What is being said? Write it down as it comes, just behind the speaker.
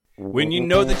When you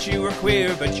know that you are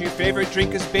queer, but your favorite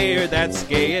drink is beer, that's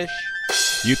gayish.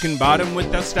 You can bottom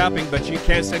without stopping, but you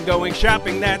can't stand going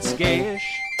shopping, that's gayish.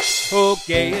 Oh,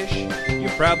 gayish, you're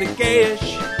probably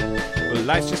gayish. Well,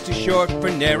 life's just too short for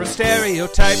narrow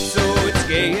stereotypes, so it's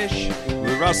gayish.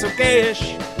 We're also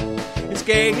gayish. It's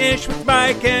Gayish with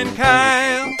Mike and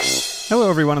Kyle. Hello,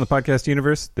 everyone in the podcast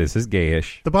universe. This is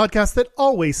Gayish. The podcast that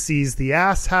always sees the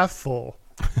ass half full.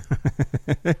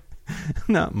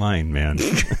 Not mine, man.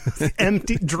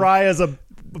 Empty, dry as a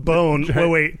bone. Oh,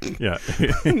 wait. Yeah.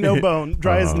 No bone.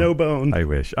 Dry as no bone. I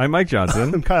wish. I'm Mike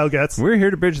Johnson. I'm Kyle Getz. We're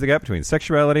here to bridge the gap between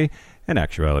sexuality and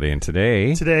actuality. And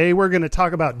today we're going to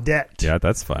talk about debt. Yeah,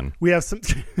 that's fun. We have some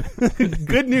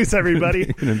good news, everybody.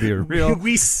 Gonna be a real...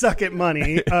 We suck at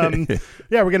money. Yeah,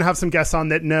 we're going to have some guests on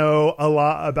that know a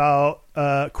lot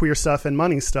about queer stuff and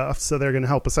money stuff, so they're going to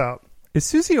help us out. Is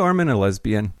Susie Orman a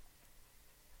lesbian?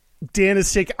 Dan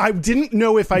is shaking. I didn't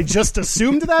know if I just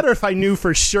assumed that or if I knew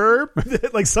for sure.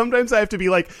 Like sometimes I have to be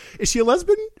like, is she a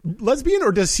lesbian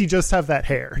or does she just have that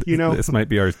hair? You know, this might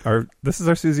be our this is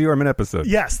our Susie Orman episode.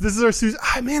 Yes, this is our Susie.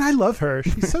 Man, I love her.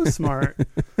 She's so smart.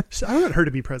 I want her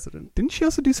to be president. Didn't she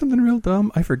also do something real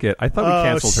dumb? I forget. I thought we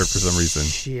canceled her for some reason.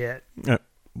 Shit.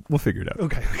 We'll figure it out.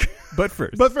 Okay. But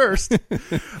first,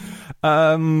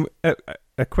 a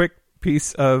quick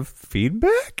piece of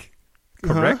feedback.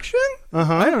 Correction?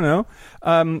 I don't know.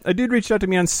 A dude reached out to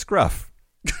me on Scruff.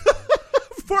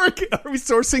 Are we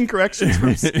sourcing corrections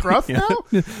from Scruff now?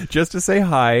 Just to say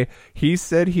hi. He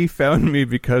said he found me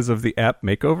because of the app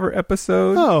makeover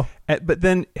episode. Oh. But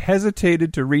then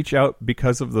hesitated to reach out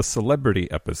because of the celebrity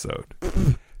episode.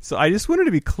 So I just wanted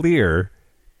to be clear.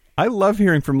 I love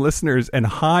hearing from listeners, and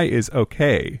hi is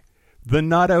okay. The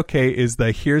not okay is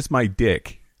the here's my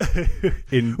dick.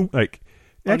 In like...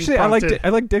 Actually, I like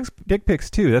dick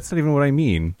pics too. That's not even what I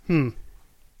mean.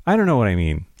 I don't know what I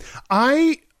mean.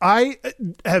 I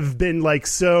have been like,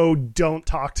 so don't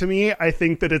talk to me. I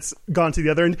think that it's gone to the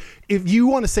other end. If you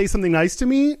want to say something nice to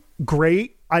me,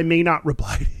 great. I may not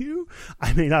reply to you.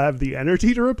 I may not have the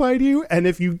energy to reply to you. And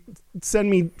if you send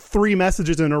me 3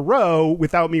 messages in a row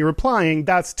without me replying,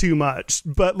 that's too much.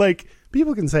 But like,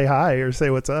 people can say hi or say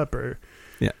what's up or...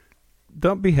 Yeah.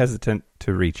 Don't be hesitant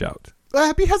to reach out.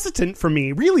 Be hesitant for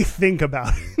me. Really think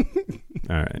about it.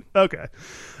 All right. Okay.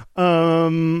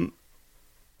 Time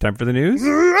for the news?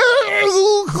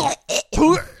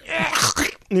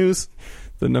 News.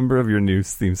 The number of your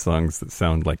news theme songs that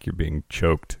sound like you're being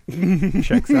choked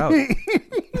checks out.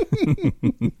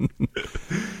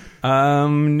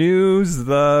 News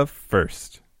the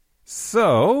first.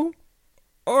 So...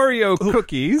 Oreo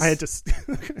cookies. I had to...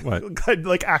 What? I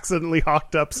like accidentally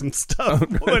hawked up some stuff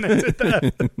when I did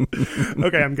that.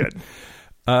 Okay, I'm good.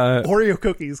 Oreo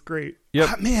cookies, great.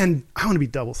 Yep. Man, I want to be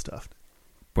double stuffed.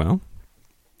 Well,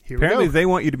 here apparently we go. they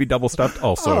want you to be double stuffed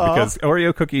also because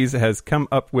Oreo cookies has come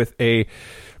up with a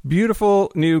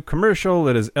beautiful new commercial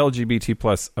that is LGBT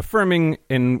plus affirming,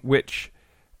 in which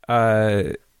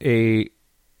is it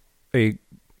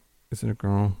a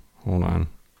girl? Hold on.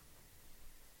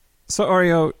 So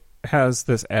Oreo has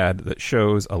this ad that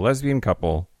shows a lesbian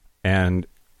couple, and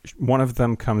one of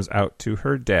them comes out to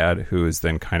her dad, who is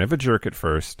then kind of a jerk at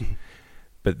first,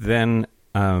 but then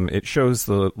it shows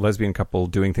the lesbian couple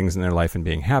doing things in their life and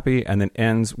being happy, and then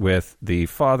ends with the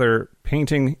father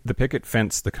painting the picket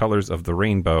fence the colors of the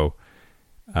rainbow,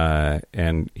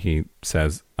 and he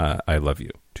says, I love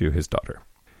you, to his daughter.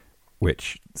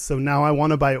 So now I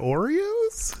want to buy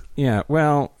Oreos? Yeah,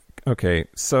 well... Okay,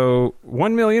 so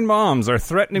 1 million moms are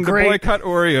threatening to boycott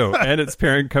Oreo and its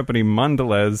parent company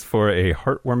Mondelez for a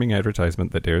heartwarming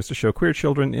advertisement that dares to show queer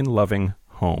children in loving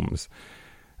homes.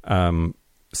 The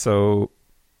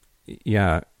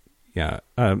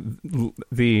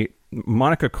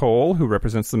Monica Cole, who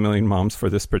represents the million moms for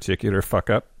this particular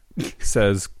fuck up,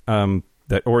 says that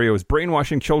Oreo is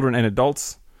brainwashing children and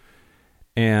adults,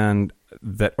 and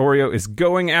that Oreo is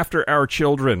going after our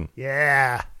children.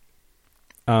 Yeah.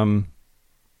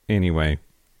 Anyway,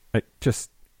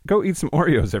 just go eat some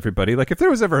Oreos, everybody. Like, if there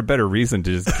was ever a better reason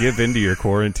to just give into your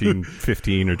quarantine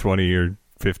 15 or 20 or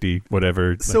 50,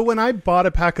 whatever. So when I bought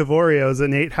a pack of Oreos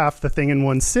and ate half the thing in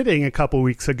one sitting a couple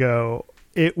weeks ago,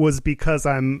 it was because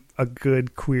I'm a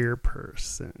good queer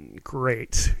person.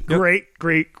 Great. Yep.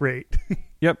 Great.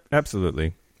 Yep,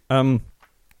 absolutely.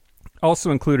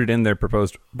 Also included in their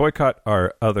proposed boycott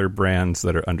are other brands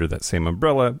that are under that same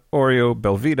umbrella: Oreo,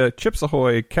 Belvita, Chips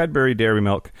Ahoy, Cadbury Dairy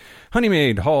Milk, Honey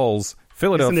Maid, Halls,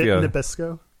 Philadelphia, Isn't it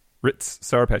Nabisco? Ritz,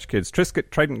 Sour Patch Kids,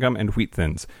 Triscuit, Trident Gum, and Wheat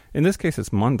Thins. In this case, it's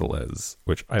Mondelez,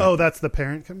 which that's the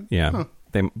parent company? Yeah, huh.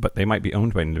 They might be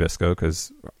owned by Nabisco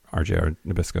because RJR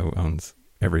Nabisco owns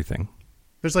everything.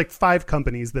 There's like 5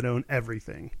 companies that own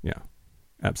everything. Yeah,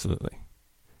 absolutely.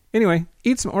 Anyway,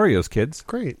 eat some Oreos, kids.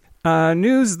 Great.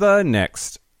 News the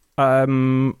next.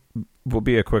 Will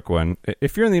be a quick one.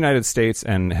 If you're in the United States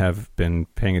and have been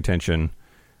paying attention,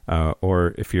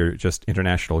 or if you're just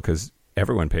international, because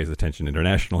everyone pays attention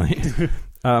internationally,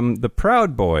 the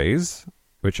Proud Boys,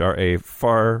 which are a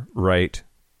far-right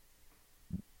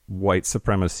white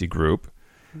supremacy group,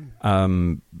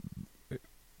 Donald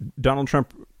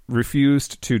Trump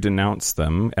refused to denounce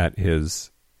them at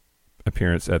his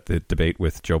appearance at the debate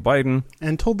with Joe Biden.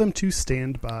 And told them to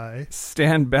stand by.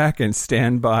 Stand back and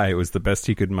stand by was the best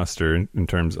he could muster in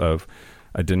terms of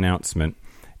a denouncement.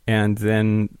 And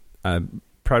then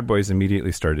Proud Boys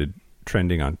immediately started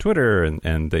trending on Twitter,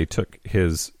 and they took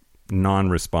his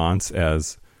non-response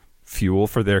as fuel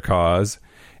for their cause.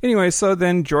 Anyway, so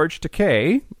then George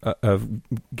Takei of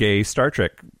gay Star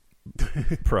Trek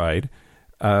pride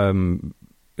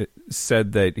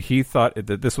said that he thought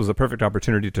that this was a perfect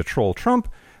opportunity to troll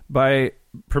Trump by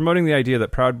promoting the idea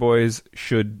that Proud Boys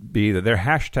that their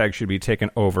hashtag should be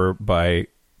taken over by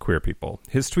queer people.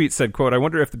 His tweet said, quote, "I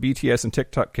wonder if the BTS and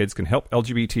TikTok kids can help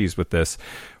LGBTs with this.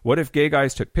 What if gay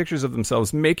guys took pictures of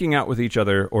themselves making out with each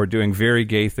other or doing very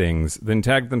gay things, then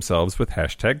tagged themselves with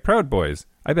hashtag Proud Boys?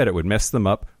 I bet it would mess them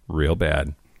up real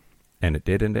bad." And it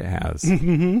did, and it has.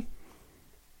 Mm-hmm.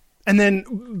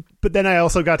 But then I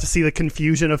also got to see the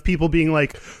confusion of people being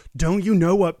like, "Don't you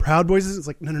know what Proud Boys is?" It's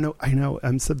like, no, I know,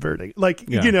 I'm subverting. Like,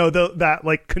 yeah. That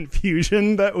like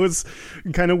confusion that was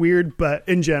kind of weird, but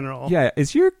in general. Yeah.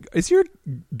 Is your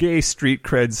gay street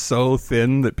cred so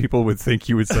thin that people would think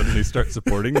you would suddenly start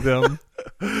supporting them?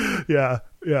 Yeah.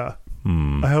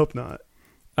 I hope not.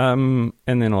 And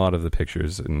then a lot of the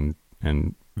pictures and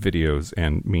videos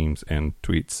and memes and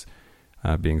tweets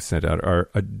being sent out are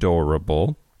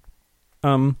adorable.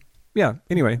 Yeah,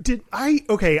 anyway.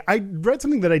 I read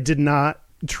something that I did not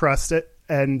trust it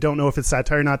and don't know if it's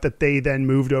satire or not, that they then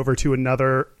moved over to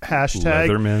another hashtag.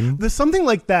 Leatherman. There's something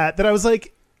like that I was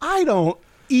like, I don't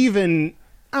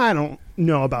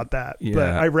know about that. Yeah. But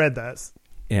I read that.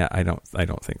 Yeah, I don't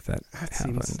think that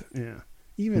happened. Seems, yeah.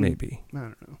 Maybe. I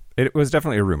don't know. It was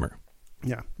definitely a rumor.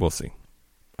 Yeah. We'll see.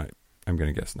 I'm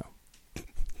going to guess no.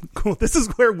 Cool. This is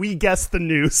where we guess the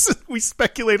news. We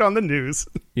speculate on the news.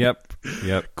 Yep.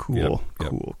 Cool.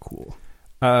 Yep. Cool.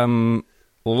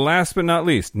 Last but not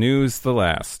least, news the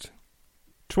last.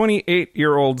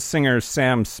 28-year-old singer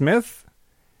Sam Smith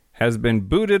has been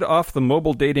booted off the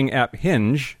mobile dating app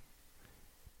Hinge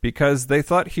because they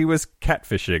thought he was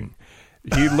catfishing.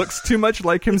 He looks too much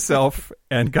like himself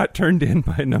and got turned in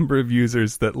by a number of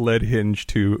users that led Hinge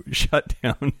to shut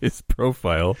down his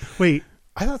profile. Wait.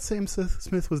 I thought Sam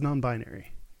Smith was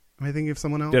non-binary. Am I thinking of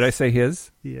someone else? Did I say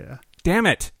his? Yeah. Damn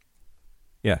it.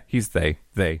 Yeah, he's they.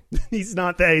 He's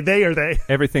not they. They are they.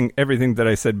 Everything that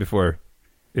I said before,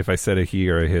 if I said a he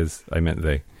or a his, I meant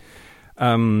they.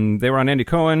 They were on Andy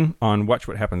Cohen on Watch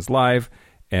What Happens Live,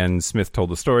 and Smith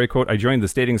told the story, quote, "I joined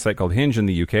this dating site called Hinge in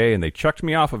the UK, and they chucked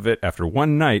me off of it after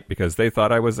one night because they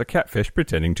thought I was a catfish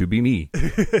pretending to be me."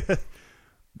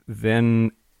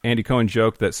 Then Andy Cohen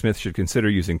joked that Smith should consider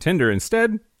using Tinder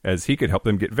instead, as he could help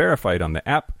them get verified on the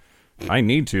app. "I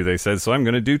need to," they said, "so I'm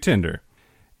going to do Tinder."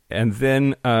 And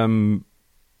then,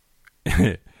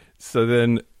 so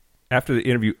then after the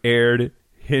interview aired,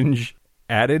 Hinge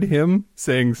added him,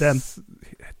 saying,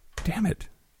 "Damn it.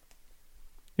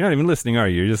 You're not even listening, are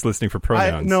you? You're just listening for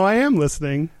pronouns." No, I am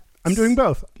listening. I'm doing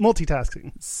both.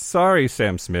 Multitasking. "Sorry,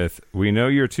 Sam Smith. We know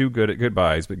you're too good at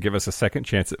goodbyes, but give us a second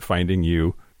chance at finding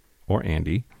you, or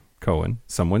Andy Cohen,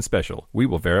 someone special. We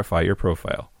will verify your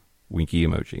profile." Winky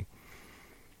emoji.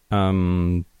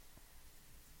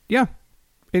 Yeah.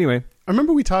 Anyway. I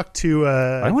remember we talked to...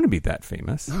 I want to be that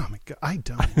famous. Oh, my God. I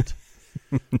don't.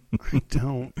 I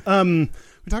don't.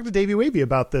 We talked to Davey Wavy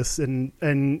about this, and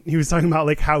he was talking about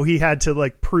like how he had to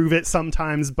like prove it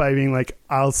sometimes by being like,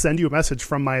 "I'll send you a message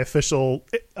from my official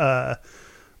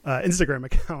Instagram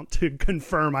account to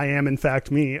confirm I am in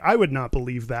fact me." I would not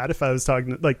believe that if I was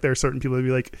talking to, like, there are certain people who'd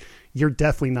be like, "You're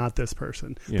definitely not this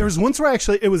person." Yeah. There was once where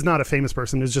it was not a famous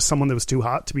person. It was just someone that was too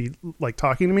hot to be like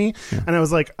talking to me. Yeah. And I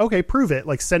was like, "Okay, prove it.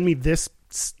 Like, send me this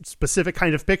specific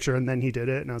kind of picture." And then he did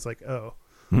it. And I was like, "Oh,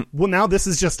 well, now this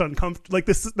is just uncomfortable." Like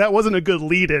that wasn't a good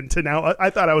lead in to now. I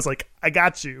thought I was like, "I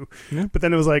got you." Yeah. But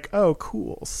then it was like, "Oh,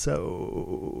 cool.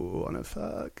 So wanna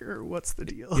fuck, or what's the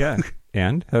deal?" Yeah.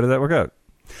 And how did that work out?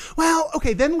 Well,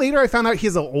 okay, then later I found out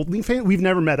he's an OnlyFans. We've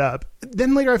never met up.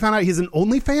 Then later I found out he's an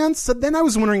OnlyFans. So then I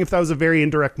was wondering if that was a very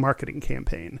indirect marketing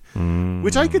campaign,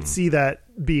 which I could see that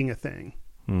being a thing.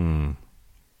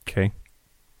 Okay.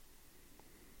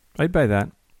 I'd buy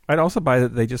that. I'd also buy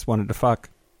that they just wanted to fuck.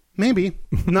 Maybe.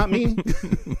 Not me.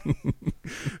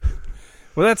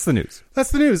 Well, that's the news.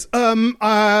 That's the news.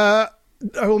 I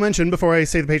will mention before I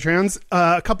say the Patreons,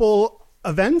 a couple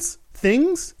events,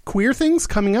 things, queer things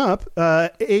coming up.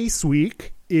 Ace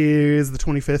Week is the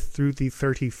 25th through the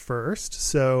 31st.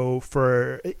 So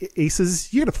for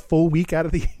aces, you get a full week out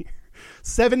of the year.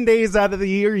 7 days out of the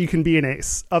year, you can be an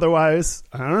ace. Otherwise,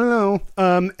 I don't know.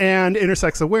 And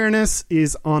Intersex Awareness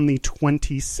is on the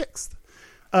 26th.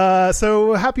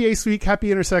 So happy Ace Week, happy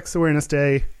Intersex Awareness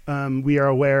Day. We are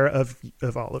aware of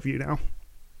all of you now.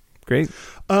 Great.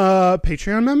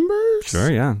 Patreon members?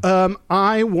 Sure, yeah.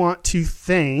 I want to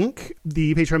thank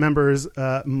the Patreon members,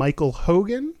 Michael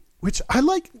Hogan, which I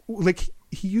like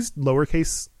he used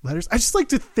lowercase letters. I just like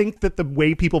to think that the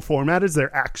way people format is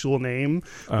their actual name.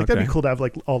 Like that'd be cool to have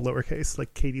like all lowercase,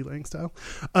 like Katie Lang style.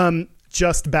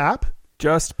 Just Bap.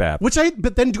 Just Bap.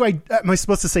 But then am I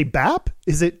supposed to say Bap?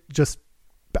 Is it just,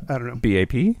 I don't know.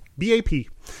 BAP? BAP.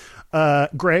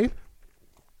 Gray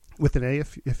with an A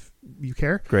if you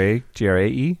care. Gray,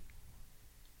 GRAE?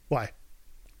 Why?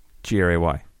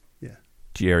 GRAY. Yeah.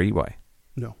 GREY.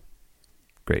 No.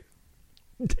 Great.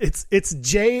 It's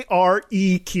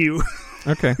JREQ.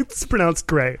 Okay. It's pronounced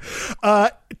Gray.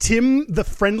 Tim, the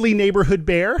friendly neighborhood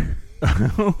bear.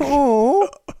 Oh.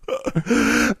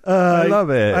 I love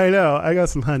it. I know. I got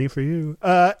some honey for you.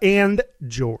 And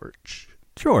George.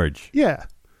 George. Yeah.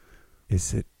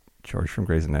 Is it George from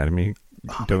Grey's Anatomy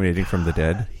donating from the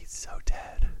dead? He's so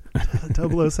dead.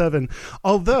 007.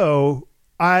 Although,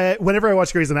 whenever I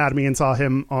watched Grey's Anatomy and saw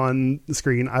him on the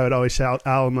screen, I would always shout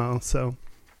Alamo. So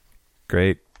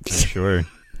great. Sure.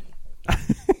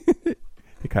 Hey,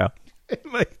 Kyle.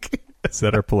 Like, is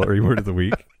that our Polari word of the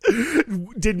week?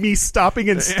 Did me stopping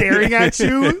and staring at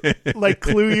you like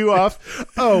clue you off?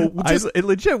 Oh, it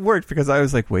legit worked because I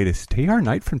was like, wait, is TR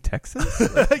Knight from Texas?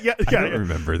 Like, yeah, I don't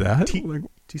remember that. Do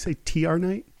you say TR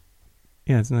Knight?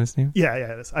 Yeah, it's a nice name. Yeah,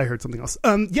 it is. I heard something else.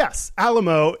 Yes,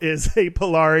 Alamo is a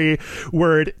Polari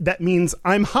word that means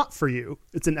I'm hot for you.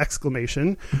 It's an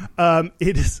exclamation.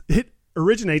 It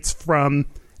originates from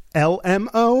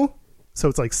LMO, so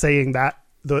it's like saying that.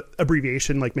 The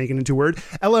abbreviation, like making it into a word.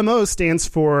 LMO stands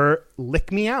for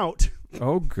lick me out.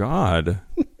 Oh, God.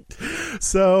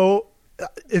 So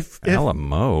if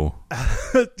Alamo.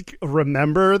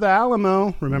 Remember the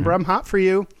Alamo. Remember, I'm hot for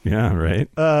you. Yeah, right.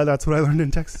 That's what I learned in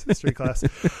Texas history class.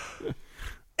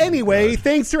 Anyway,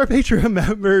 thanks to our Patreon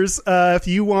members. If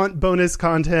you want bonus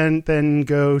content, then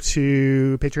go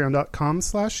to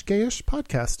patreon.com/gayish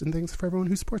podcast. And thanks for everyone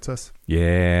who supports us.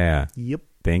 Yeah. Yep.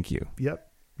 Thank you. Yep.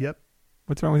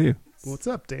 What's wrong with you? What's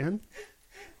up, Dan?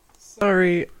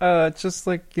 Sorry, just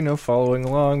following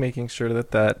along, making sure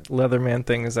that Leatherman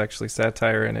thing is actually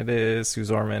satire, and it is. Sue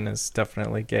Orman is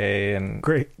definitely gay and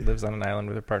lives on an island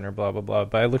with her partner, blah, blah, blah.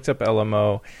 But I looked up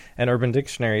LMO, and Urban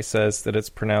Dictionary says that it's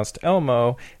pronounced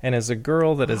Elmo, and is a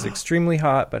girl that is extremely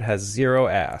hot but has zero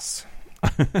ass.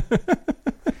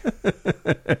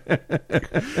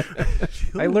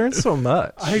 I learned so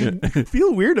much. I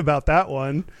feel weird about that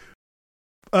one.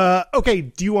 Okay,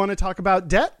 do you want to talk about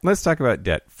debt? Let's talk about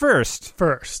debt. First,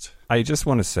 I just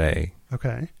want to say,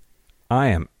 okay, I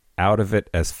am out of it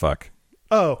as fuck.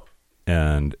 Oh.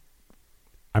 And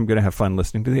I'm going to have fun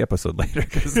listening to the episode later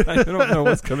because I don't know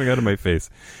what's coming out of my face.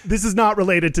 This is not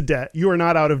related to debt. You are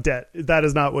not out of debt. That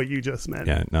is not what you just meant.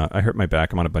 Yeah, no, I hurt my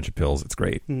back. I'm on a bunch of pills. It's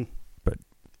great. But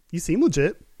you seem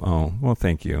legit. Oh, well,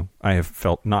 thank you. I have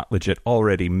felt not legit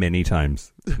already many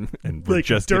times. And we're like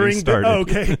just during getting started.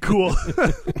 Okay, cool.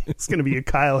 It's going to be a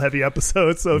Kyle heavy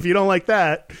episode. So if you don't like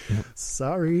that,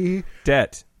 sorry.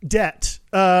 Debt.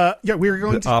 Yeah, we were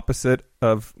going the opposite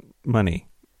of money.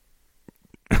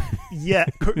 Yeah,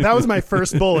 that was my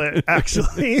first bullet,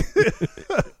 actually.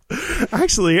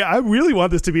 Actually, I really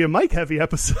want this to be a Mike heavy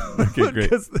episode. Okay,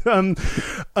 great.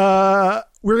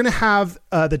 We're going to have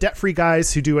the debt-free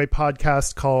guys who do a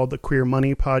podcast called the Queer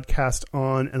Money Podcast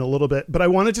on in a little bit. But I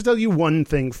wanted to tell you one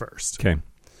thing first. Okay.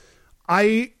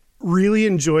 I really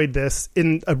enjoyed this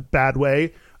in a bad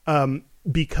way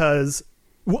because,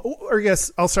 or I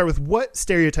guess I'll start with, what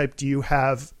stereotype do you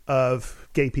have of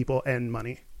gay people and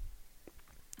money?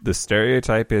 The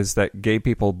stereotype is that gay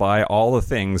people buy all the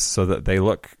things so that they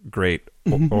look great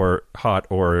or hot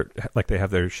or like they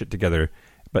have their shit together,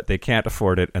 but they can't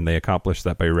afford it, and they accomplish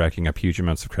that by racking up huge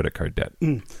amounts of credit card debt.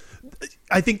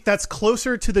 I think that's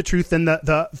closer to the truth than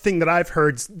the thing that I've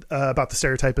heard about the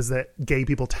stereotype is that gay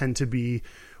people tend to be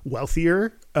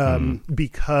wealthier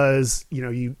because,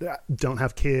 you don't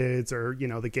have kids, or,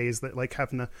 the gays that like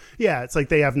have it's like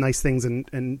they have nice things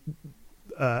and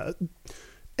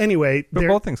anyway, but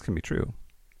both things can be true.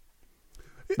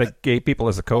 Like gay people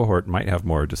as a cohort might have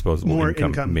more disposable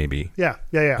income, maybe. Yeah.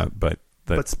 But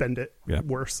spend it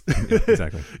worse. Yeah,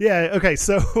 exactly. Yeah. Okay.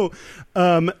 So,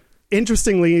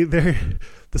 interestingly, the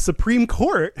Supreme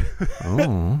Court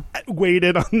weighed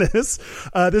in on this.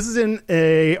 This is in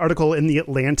a article in The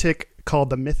Atlantic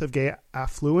called "The Myth of Gay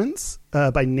Affluence"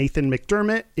 by Nathan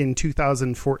McDermott in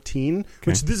 2014.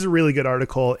 Which this is a really good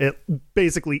article. It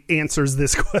basically answers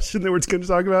this question that we're going to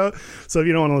talk about. So if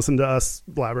you don't want to listen to us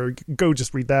blabber, go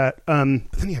just read that.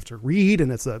 But then you have to read,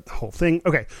 and it's a whole thing.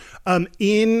 Okay.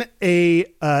 In a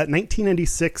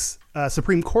 1996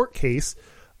 Supreme Court case,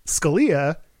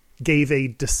 Scalia gave a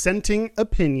dissenting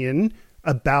opinion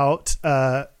about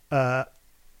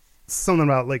something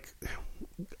about like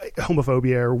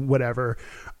homophobia or whatever.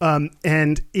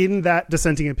 And in that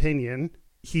dissenting opinion,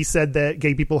 he said that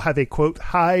gay people have a, quote,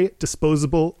 high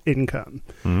disposable income.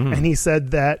 And he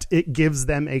said that it gives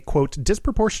them a, quote,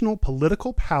 disproportional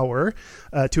political power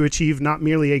to achieve not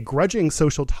merely a grudging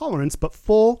social tolerance, but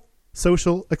full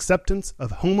social acceptance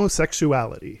of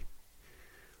homosexuality.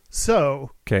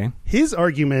 So his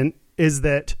argument is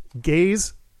that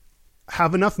gays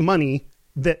have enough money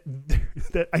that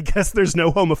I guess there's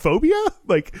no homophobia.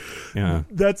 Like,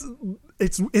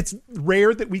 it's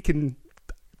rare that we can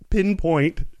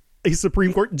pinpoint a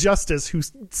Supreme Court justice who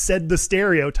said the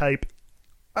stereotype,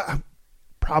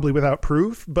 probably without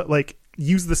proof, but like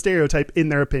use the stereotype in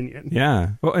their opinion.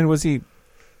 Yeah. Well, and was he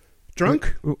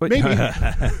drunk? Maybe.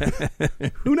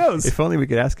 Who knows? If only we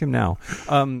could ask him now.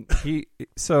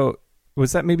 So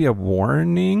was that maybe a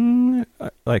warning?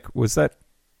 Like, was that?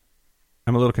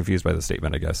 I'm a little confused by the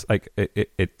statement, I guess. Like,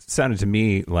 it sounded to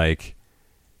me like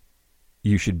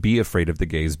you should be afraid of the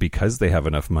gays because they have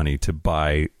enough money to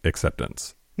buy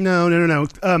acceptance. No.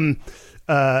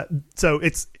 So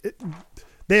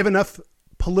they have enough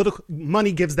political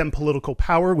money, gives them political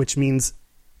power, which means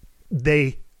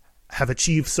they have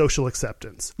achieved social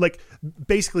acceptance. Like,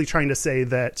 basically trying to say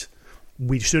that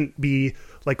we shouldn't be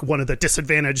like one of the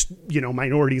disadvantaged,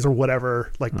 minorities or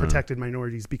whatever, like protected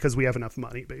minorities because we have enough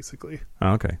money, basically.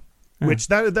 Oh, okay. Yeah. Which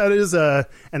that is an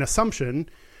assumption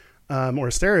or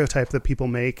a stereotype that people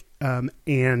make.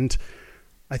 And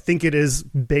I think it is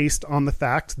based on the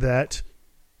fact that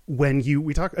when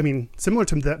we talk, similar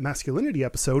to that masculinity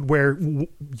episode where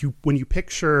when you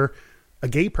picture a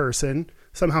gay person,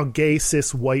 somehow gay,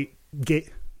 cis, white, gay,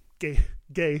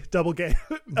 double gay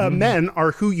men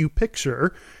are who you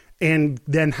picture, and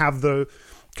then have the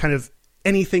kind of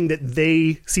anything that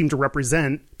they seem to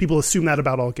represent. People assume that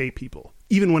about all gay people,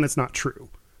 even when it's not true.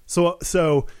 So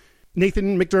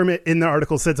Nathan McDermott in the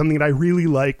article said something that I really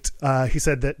liked. He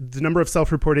said that the number of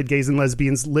self-reported gays and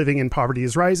lesbians living in poverty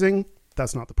is rising.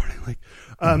 That's not the part I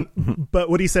like. But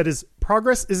what he said is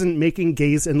progress isn't making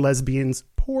gays and lesbians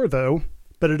poor, though,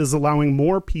 but it is allowing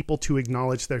more people to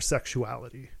acknowledge their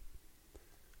sexuality.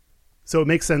 So it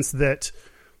makes sense that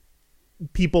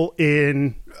people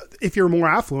if you're more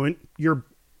affluent, you're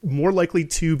more likely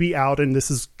to be out. And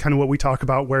this is kind of what we talk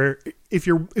about, where if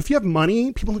you have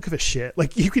money, people don't give a shit.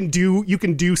 Like you can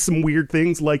do some weird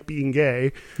things like being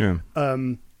gay. Yeah.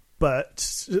 But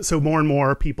so more and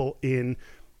more people in,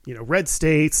 red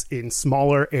states, in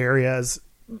smaller areas,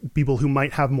 people who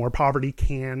might have more poverty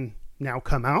can now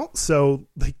come out. So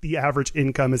like the average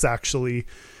income is actually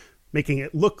making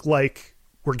it look like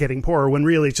we're getting poorer, when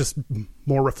really it's just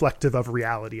more reflective of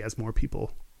reality as more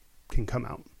people can come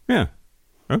out. Yeah.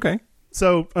 Okay.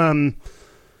 So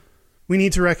we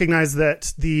need to recognize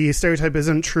that the stereotype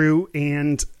isn't true,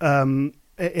 and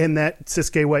that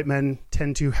cis gay white men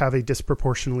tend to have a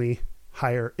disproportionately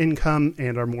higher income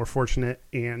and are more fortunate.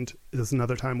 And there's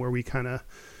another time where we kind of,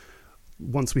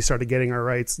 once we started getting our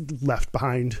rights, left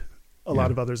behind a lot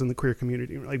of others in the queer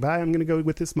community. We're like, bye, I'm going to go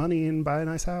with this money and buy a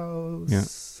nice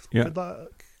house. Yeah. Good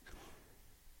luck.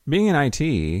 Being in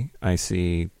IT, I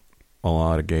see a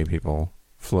lot of gay people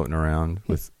floating around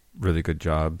with really good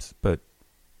jobs, but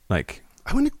like,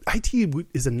 I wonder, IT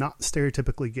is a not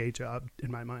stereotypically gay job in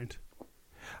my mind.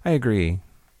 I agree.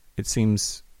 It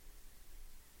seems,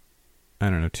 I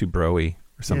don't know, too bro-y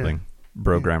or something. Yeah.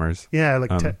 Brogrammers. Yeah, like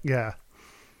But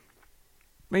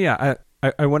yeah,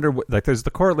 I wonder what, like, there's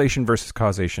the correlation versus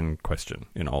causation question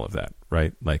in all of that,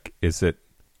 right? Like, is it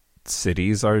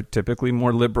cities are typically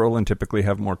more liberal and typically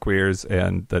have more queers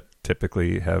and that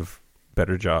typically have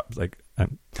better jobs? Like, I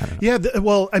don't know. Yeah,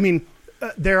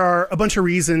 there are a bunch of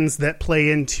reasons that play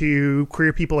into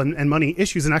queer people and money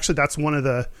issues. And actually, that's one of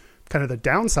the kind of the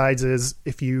downsides is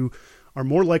if you are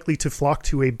more likely to flock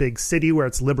to a big city where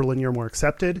it's liberal and you're more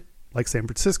accepted, like San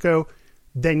Francisco,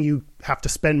 then you have to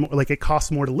spend more, like it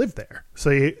costs more to live there.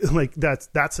 So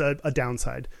that's a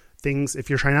downside. Things, if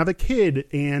you're trying to have a kid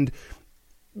and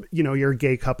you're a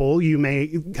gay couple, you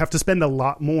may have to spend a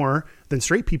lot more than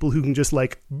straight people who can just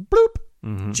like bloop,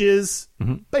 jizz,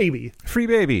 baby, free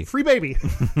baby. If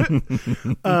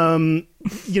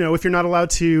you're not allowed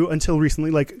to until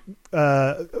recently, like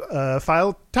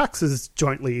file taxes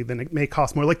jointly, then it may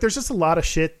cost more. Like there's just a lot of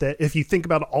shit that if you think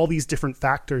about all these different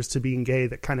factors to being gay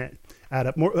that kind of add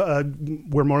up, more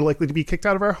we're more likely to be kicked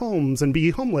out of our homes and be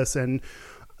homeless, and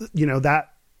that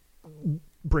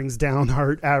brings down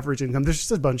our average income. There's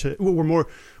just a bunch of we're more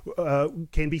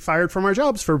can be fired from our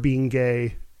jobs for being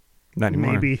gay. Not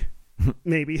anymore.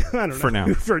 Maybe I don't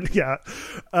know. For now.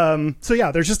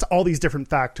 So there's just all these different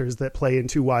factors that play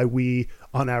into why we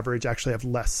on average actually have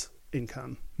less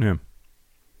income. Yeah.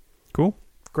 Cool.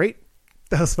 Great.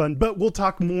 That was fun. But we'll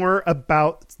talk more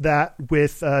about that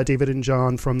with David and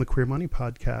John from the Queer Money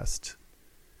podcast.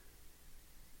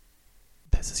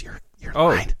 This is your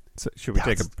line. So should we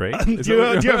take a break? Do you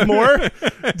have more?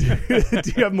 Do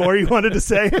you have more you wanted to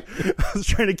say? I was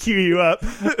trying to cue you up.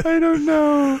 I don't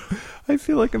know. I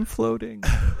feel like I'm floating.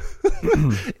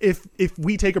 If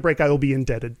we take a break, I will be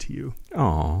indebted to you.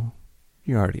 Oh,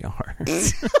 you already are.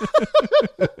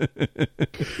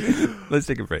 Let's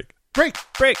take a break. Break.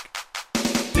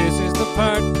 This is the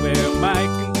part where Mike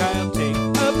and Kyle take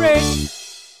a break.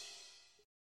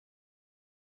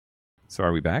 So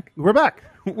are we back? We're back.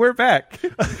 We're back.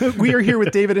 We are here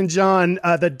with David and John,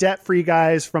 the debt-free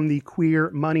guys from the Queer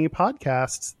Money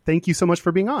podcast. Thank you so much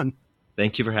for being on.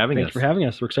 Thank you for having us. Thanks for having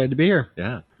us. We're excited to be here.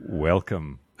 Yeah.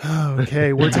 Welcome.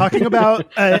 Okay, we're talking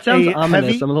about that sounds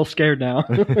ominous. Heavy... I'm a little scared now.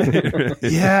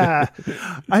 Yeah.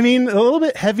 I mean, a little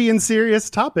bit heavy and serious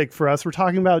topic for us. We're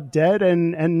talking about debt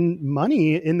and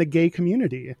money in the gay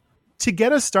community. To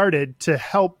get us started, to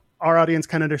help our audience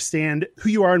kind of understand who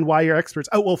you are and why you're experts.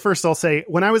 Oh, well, first I'll say,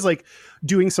 when I was like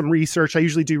doing some research, I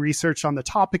usually do research on the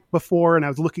topic before, and I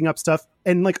was looking up stuff,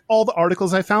 and like all the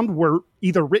articles I found were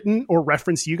either written or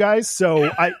reference you guys. So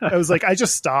I was like, I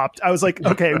just stopped. I was like,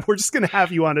 okay, we're just going to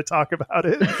have you on to talk about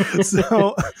it.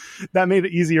 So that made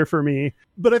it easier for me.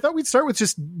 But I thought we'd start with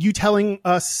just you telling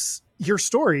us your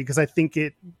story, because I think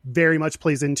it very much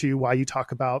plays into why you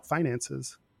talk about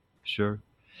finances. Sure.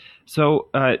 So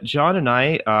John and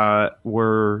I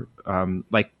were,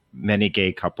 like many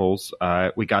gay couples,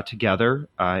 we got together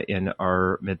in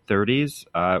our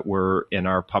mid-30s. We're in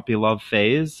our puppy love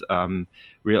phase,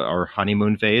 or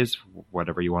honeymoon phase,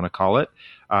 whatever you want to call it.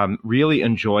 Really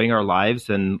enjoying our lives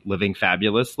and living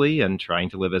fabulously and trying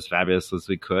to live as fabulous as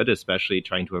we could, especially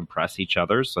trying to impress each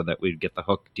other so that we'd get the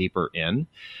hook deeper in.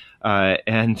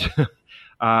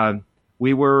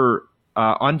 We were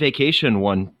on vacation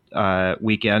one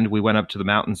weekend. We went up to the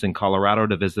mountains in Colorado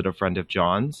to visit a friend of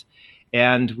John's,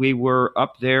 and we were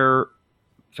up there,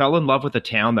 fell in love with a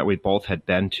town that we both had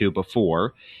been to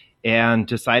before, and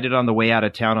decided on the way out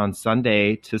of town on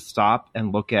Sunday to stop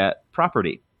and look at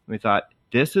property. We thought,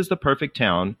 this is the perfect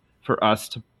town for us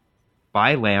to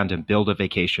buy land and build a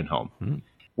vacation home. Mm-hmm.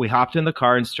 We hopped in the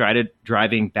car and started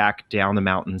driving back down the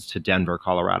mountains to Denver,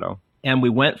 Colorado. And we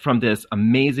went from this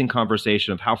amazing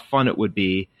conversation of how fun it would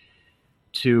be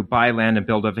to buy land and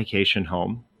build a vacation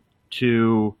home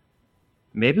to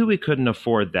maybe we couldn't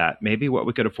afford that. Maybe what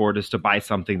we could afford is to buy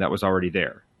something that was already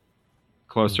there.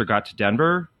 Closer got to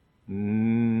Denver.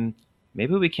 Maybe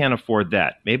we can't afford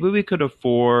that. Maybe we could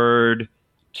afford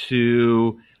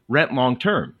to rent long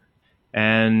term.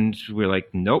 And we're like,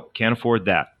 nope, can't afford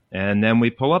that. And then we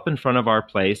pull up in front of our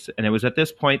place. And it was at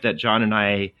this point that John and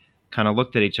I kind of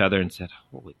looked at each other and said,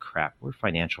 holy crap, we're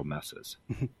financial messes.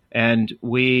 And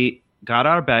we got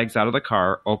our bags out of the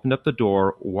car, opened up the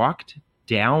door, walked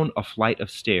down a flight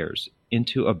of stairs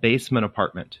into a basement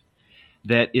apartment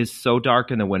that is so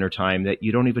dark in the wintertime that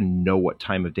you don't even know what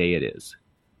time of day it is.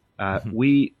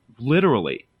 We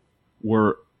literally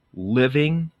were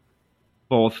living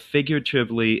both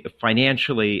figuratively,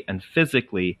 financially, and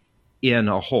physically in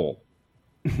a hole.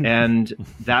 And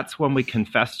that's when we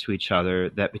confessed to each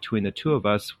other that between the two of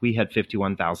us, we had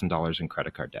 $51,000 in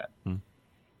credit card debt.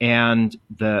 And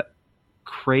the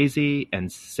crazy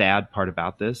and sad part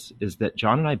about this is that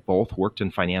John and I both worked in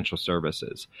financial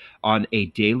services. On a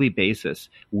daily basis,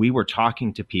 we were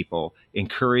talking to people,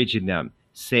 encouraging them,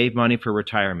 save money for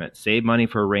retirement, save money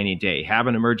for a rainy day, have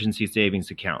an emergency savings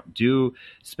account,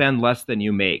 spend less than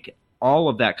you make. All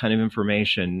of that kind of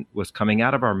information was coming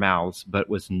out of our mouths, but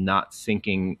was not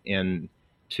sinking in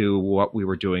to what we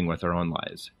were doing with our own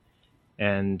lives.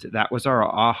 And that was our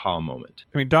aha moment.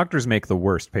 I mean, doctors make the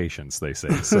worst patients, they say.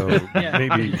 So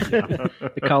maybe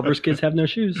The Calvers kids have no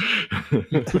shoes.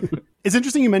 It's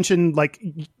interesting you mentioned like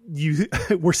you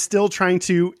were still trying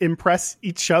to impress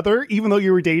each other, even though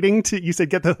you were dating. You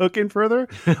said get the hook in further,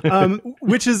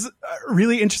 which is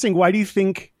really interesting. Why do you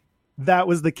think that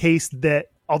was the case,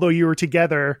 that although you were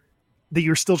together, that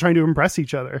you're still trying to impress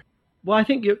each other? Well, I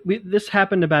think this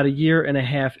happened about a year and a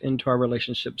half into our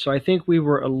relationship. So I think we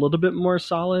were a little bit more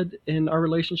solid in our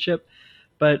relationship.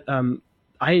 But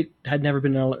I had never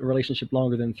been in a relationship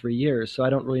longer than 3 years. So I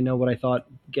don't really know what I thought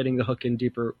getting the hook in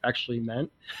deeper actually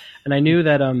meant. And I knew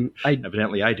that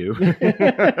Evidently I do.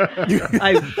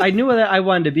 I knew that I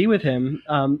wanted to be with him.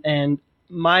 And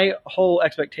my whole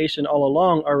expectation all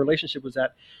along, our relationship, was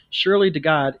that surely to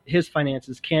God, his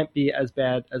finances can't be as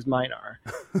bad as mine are.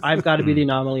 I've got to be the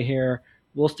anomaly here.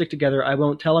 We'll stick together. I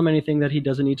won't tell him anything that he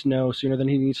doesn't need to know sooner than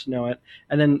he needs to know it.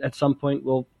 And then at some point,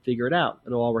 we'll figure it out.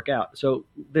 It'll all work out. So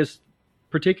this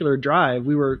particular drive,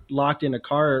 we were locked in a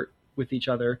car with each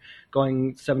other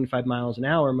going 75 miles an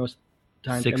hour most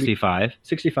times. 65.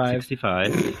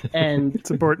 65. And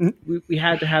It's important. we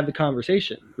had to have the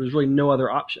conversation. There was really no other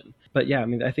option. But yeah, I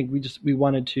mean, I think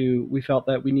we felt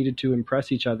that we needed to impress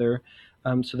each other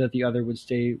so that the other would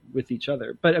stay with each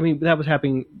other. But I mean, that was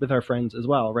happening with our friends as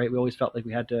well, right? We always felt like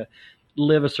we had to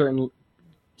live a certain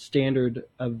standard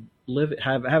of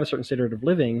have a certain standard of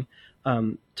living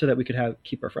so that we could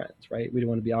keep our friends, right? We didn't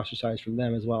want to be ostracized from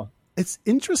them as well. It's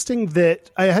interesting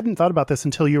that I hadn't thought about this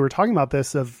until you were talking about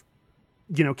this, of,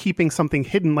 you know, keeping something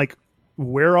hidden. Like,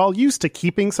 we're all used to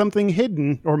keeping something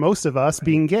hidden, or most of us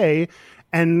being gay.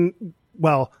 And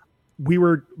well,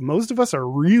 most of us are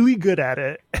really good at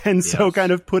it. And so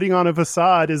kind of putting on a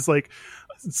facade is like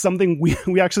something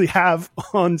we actually have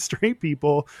on straight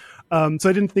people. So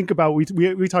I didn't think about, we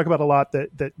talk about a lot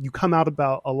that you come out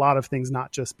about a lot of things,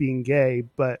 not just being gay,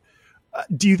 but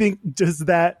do you think,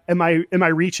 am I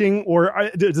reaching,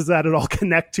 or does that at all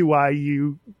connect to why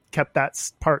you kept that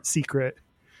part secret?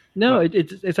 No,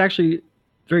 it's actually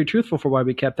very truthful for why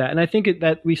we kept that. And I think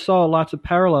that we saw lots of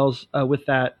parallels with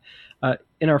that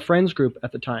in our friends group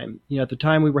at the time. You know, at the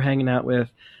time we were hanging out with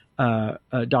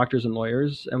doctors and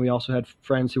lawyers, and we also had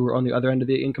friends who were on the other end of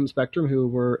the income spectrum who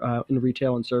were in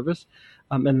retail and service,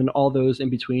 and then all those in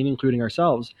between, including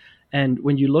ourselves. And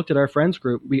when you looked at our friends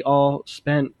group, we all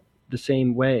spent the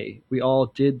same way. We all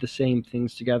did the same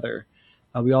things together.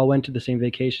 We all went to the same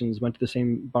vacations, went to the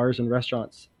same bars and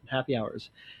restaurants, happy hours.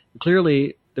 And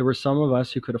clearly, there were some of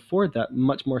us who could afford that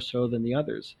much more so than the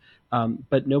others.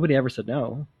 But nobody ever said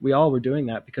no. We all were doing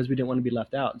that because we didn't want to be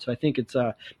left out. So I think it's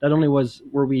not only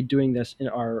were we doing this in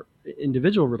our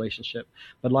individual relationship,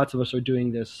 but lots of us are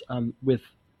doing this with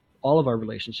all of our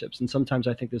relationships. And sometimes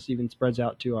I think this even spreads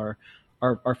out to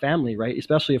our family, right?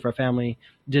 Especially if our family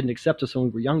didn't accept us when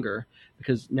we were younger,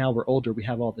 because now we're older, we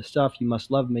have all this stuff. You must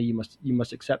love me. You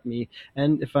must accept me.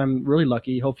 And if I'm really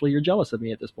lucky, hopefully you're jealous of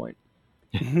me at this point.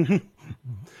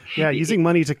 Yeah, using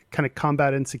money to kind of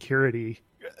combat insecurity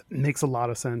makes a lot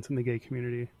of sense in the gay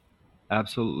community.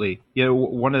 Absolutely. You know,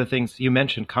 one of the things you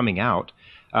mentioned, coming out,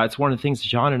 it's one of the things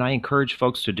John and I encourage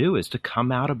folks to do, is to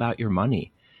come out about your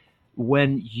money.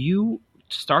 When you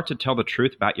start to tell the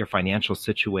truth about your financial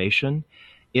situation,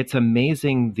 it's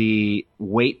amazing the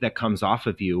weight that comes off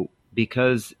of you,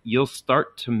 because you'll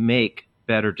start to make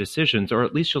better decisions, or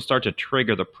at least you'll start to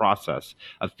trigger the process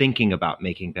of thinking about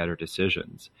making better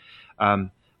decisions.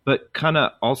 But kind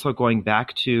of also going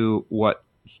back to what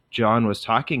John was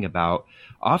talking about,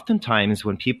 oftentimes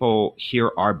when people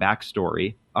hear our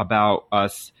backstory about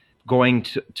us going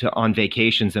to on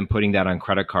vacations and putting that on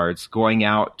credit cards, going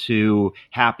out to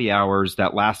happy hours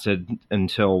that lasted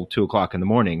until 2:00 in the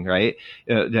morning, right?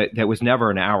 That was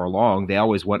never an hour long. They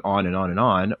always went on and on and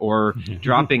on. Or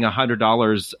dropping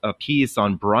 $100 a piece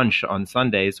on brunch on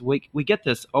Sundays. We get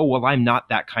this, oh, well, I'm not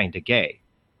that kind of gay,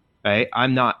 right?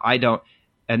 I don't.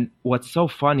 And what's so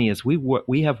funny is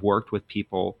we have worked with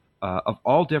people of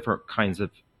all different kinds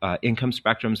of income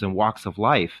spectrums and walks of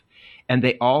life. And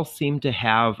they all seem to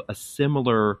have a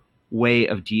similar way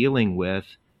of dealing with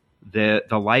the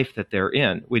life that they're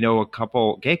in. We know a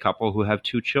gay couple who have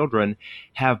 2 children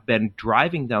have been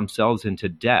driving themselves into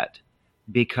debt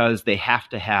because they have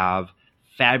to have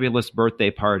fabulous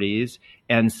birthday parties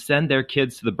and send their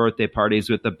kids to the birthday parties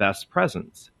with the best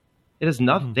presents. It is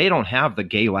not. They don't have the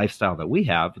gay lifestyle that we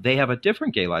have. They have a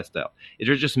different gay lifestyle.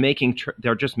 They're just making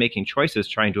choices,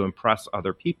 trying to impress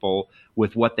other people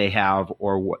with what they have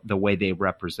or the way they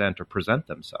represent or present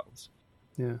themselves.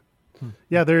 Yeah,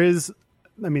 yeah. There is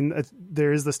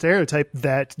the stereotype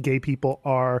that gay people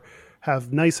are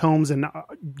have nice homes and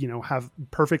have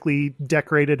perfectly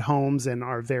decorated homes and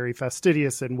are very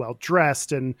fastidious and well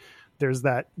dressed, and there's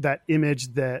that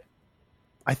image that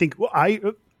I think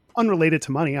unrelated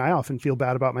to money, I often feel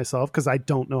bad about myself because I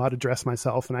don't know how to dress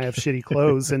myself and I have shitty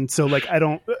clothes. And so like,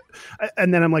 and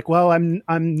then I'm like, well, I'm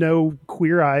no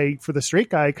queer eye for the straight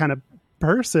guy kind of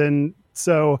person.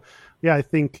 So yeah,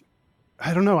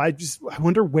 I don't know. I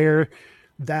wonder where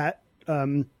that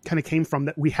kind of came from,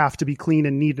 that we have to be clean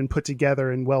and neat and put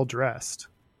together and well dressed.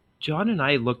 John and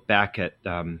I look back at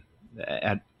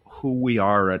who we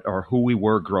are or who we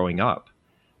were growing up.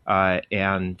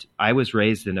 And I was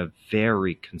raised in a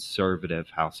very conservative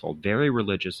household, very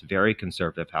religious, very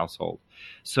conservative household.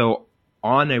 So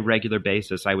on a regular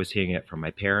basis, I was hearing it from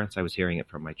my parents. I was hearing it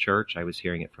from my church. I was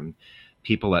hearing it from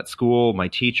people at school, my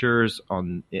teachers,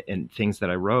 and things that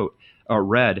I wrote or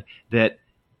read, that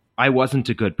I wasn't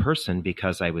a good person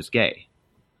because I was gay.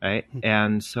 Right.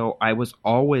 And so I was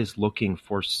always looking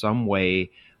for some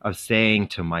way of saying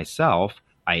to myself,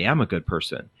 I am a good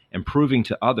person, and proving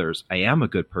to others I am a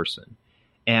good person.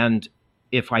 And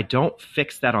if I don't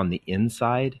fix that on the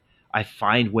inside, I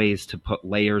find ways to put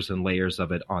layers and layers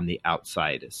of it on the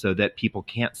outside so that people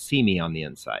can't see me on the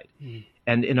inside.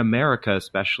 And in America,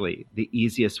 especially, the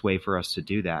easiest way for us to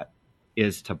do that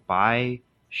is to buy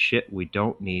shit we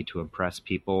don't need to impress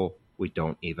people we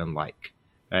don't even like,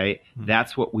 right?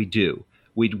 That's what we do.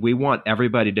 We want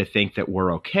everybody to think that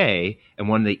we're okay. And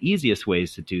one of the easiest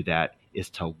ways to do that is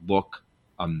to look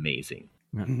amazing.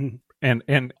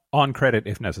 And on credit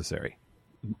if necessary.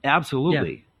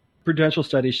 Absolutely. Yeah. Prudential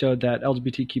studies showed that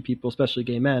LGBTQ people, especially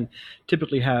gay men,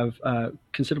 typically have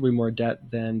considerably more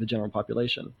debt than the general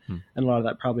population. And a lot of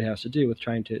that probably has to do with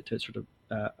trying to sort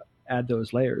of add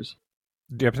those layers.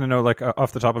 Do you happen to know, like,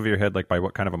 off the top of your head, like by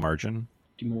what kind of a margin?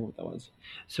 Do you remember what that was?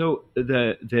 So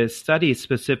the study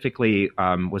specifically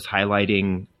was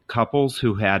highlighting couples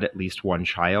who had at least one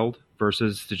child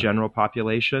versus the general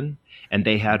population, and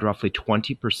they had roughly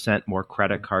 20% more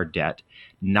credit card debt,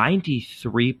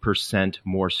 93%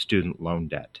 more student loan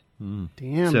debt.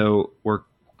 Damn. So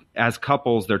as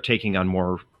couples, they're taking on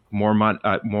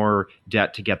more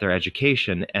debt to get their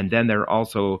education, and then they're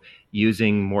also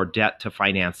using more debt to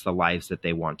finance the lives that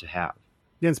they want to have.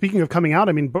 Yeah, and speaking of coming out,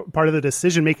 I mean, part of the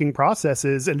decision-making process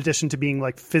is, in addition to being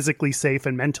like physically safe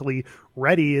and mentally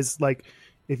ready, is like,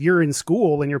 if you're in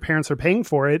school and your parents are paying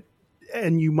for it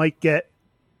and you might get,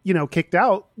 kicked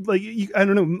out, like, I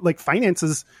don't know, like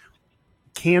finances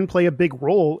can play a big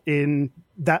role in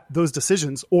those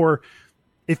decisions. Or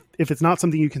if it's not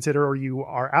something you consider, or you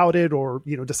are outed, or,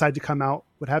 decide to come out,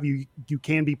 what have you, you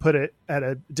can be put at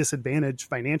a disadvantage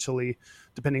financially,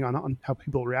 depending on how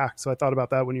people react. So I thought about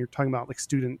that when you're talking about like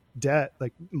student debt,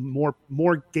 like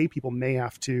more gay people may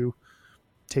have to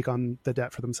take on the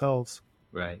debt for themselves.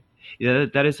 Right. Yeah,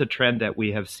 that is a trend that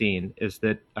we have seen, is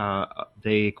that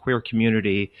the queer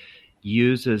community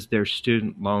uses their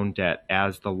student loan debt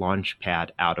as the launch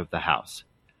pad out of the house.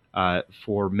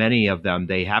 For many of them,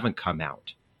 they haven't come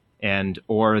out,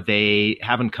 or they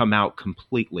haven't come out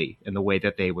completely in the way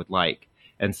that they would like.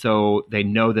 And so they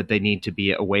know that they need to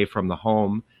be away from the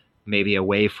home, maybe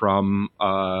away from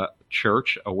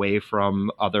church, away from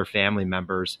other family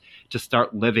members, to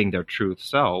start living their true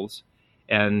selves.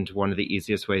 And one of the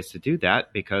easiest ways to do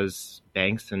that, because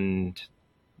banks and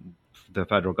the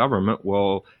federal government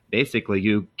will basically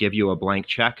give you a blank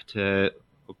check to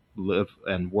live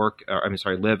and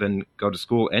live and go to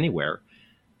school anywhere.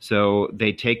 So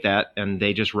they take that and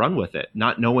they just run with it,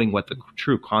 not knowing what the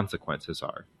true consequences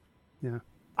are. Yeah.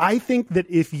 I think that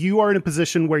if you are in a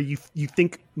position where you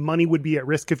think money would be at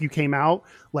risk if you came out,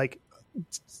 like,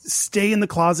 stay in the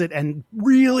closet and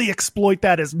really exploit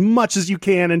that as much as you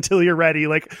can until you're ready.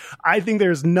 Like, I think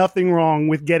there's nothing wrong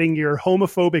with getting your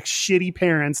homophobic, shitty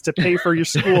parents to pay for your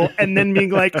school and then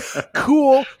being like,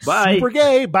 cool, bye, super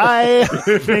gay, bye.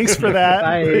 Thanks for that.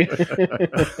 Bye.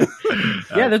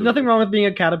 Yeah, there's nothing wrong with being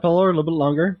a caterpillar a little bit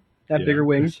longer, have bigger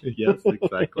wings. Yes,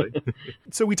 exactly.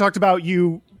 So we talked about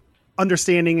you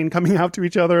understanding and coming out to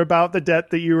each other about the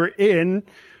debt that you were in.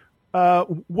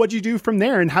 What'd you do from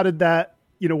there, and how did that,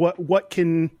 what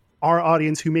can our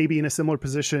audience who may be in a similar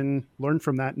position learn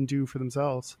from that and do for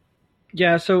themselves?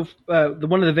 Yeah, so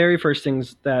one of the very first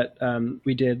things that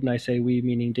we did, and I say we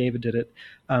meaning David did it,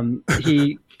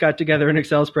 he got together an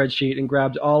Excel spreadsheet and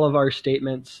grabbed all of our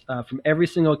statements from every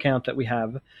single account that we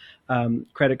have,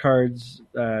 credit cards,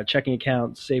 checking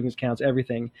accounts, savings accounts,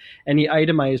 everything. And he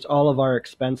itemized all of our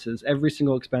expenses, every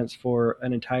single expense for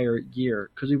an entire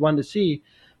year, because we wanted to see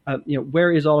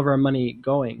where is all of our money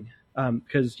going?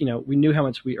 Because, we knew how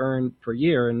much we earned per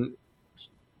year, and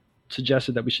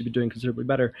suggested that we should be doing considerably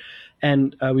better.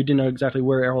 And we didn't know exactly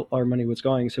where our money was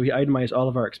going. So he itemized all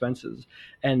of our expenses.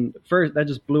 And first, that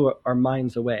just blew our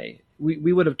minds away.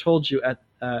 We would have told you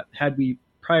had we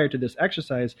prior to this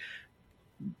exercise,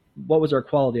 what was our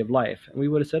quality of life? And we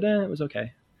would have said, it was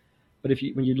okay. But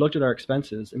when you looked at our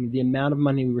expenses, I mean, the amount of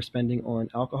money we were spending on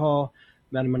alcohol,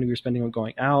 the amount of money we were spending on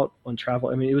going out, on travel,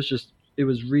 I mean, it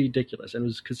was ridiculous. And it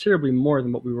was considerably more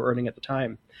than what we were earning at the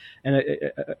time. And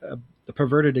the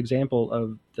perverted example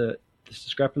of this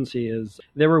discrepancy is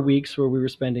there were weeks where we were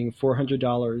spending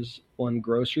 $400 on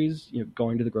groceries,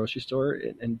 going to the grocery store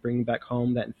and bringing back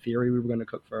home that in theory we were going to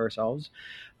cook for ourselves.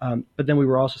 But then we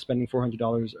were also spending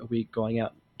 $400 a week going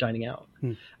out, dining out.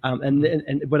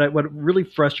 And what really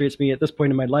frustrates me at this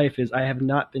point in my life is I have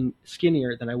not been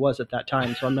skinnier than I was at that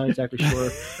time. So I'm not exactly sure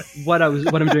what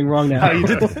I'm doing wrong now.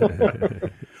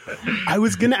 I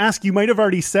was going to ask, you might have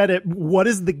already said it. What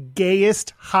is the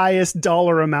gayest, highest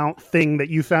dollar amount thing that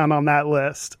you found on that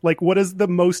list? Like, what is the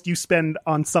most you spend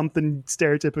on something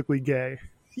stereotypically gay?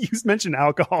 You mentioned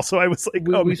alcohol, so I was like,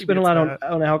 we spent a lot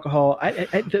on alcohol.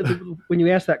 When you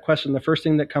ask that question, the first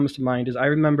thing that comes to mind is I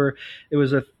remember it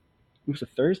was a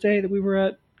Thursday that we were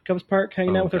at Cubs Park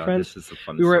hanging out with our friends. This is a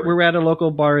fun we were at a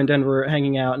local bar in Denver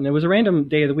hanging out, and it was a random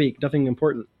day of the week, nothing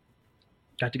important.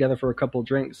 Got together for a couple of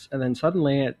drinks, and then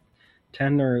suddenly at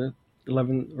 10 or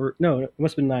 11, or no, it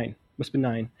must have been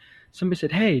 9. Somebody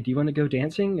said, "Hey, do you want to go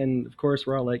dancing?" And of course,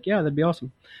 we're all like, "Yeah, that'd be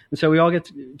awesome." And so we all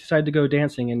decided to go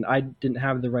dancing, and I didn't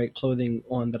have the right clothing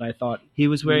on that I thought he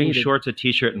was wearing shorts, a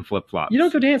t-shirt, and flip-flops. You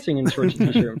don't go dancing in shorts,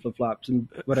 a t-shirt, and flip-flops, and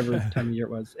whatever time of year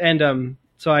it was. And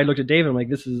so I looked at David. I'm like,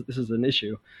 "This is an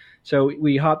issue." So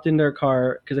we hopped into our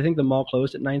car because I think the mall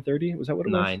closed at 9:30. Was that what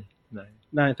it was?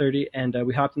 9:30, and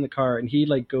we hopped in the car, and he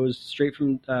goes straight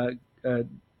from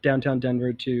downtown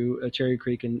Denver to Cherry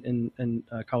Creek in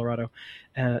Colorado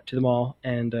to the mall,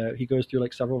 and he goes through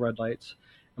several red lights,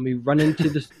 and we run into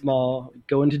this mall,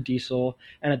 go into Diesel,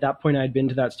 and at that point I'd been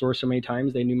to that store so many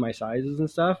times they knew my sizes and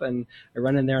stuff, and I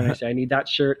run in there and I say, "I need that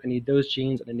shirt, I need those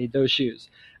jeans, and I need those shoes."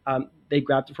 They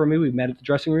grabbed it for me. We met at the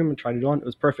dressing room and tried it on. It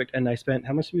was perfect, and I spent,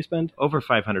 how much did we spend? Over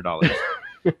 $500.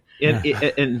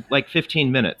 In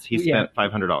 15 minutes, he spent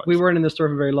 $500. We weren't in the store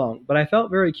for very long, but I felt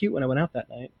very cute when I went out that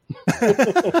night.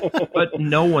 But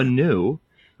no one knew,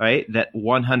 right, that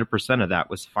 100% of that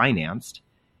was financed.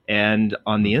 And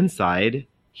on the inside,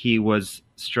 he was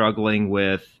struggling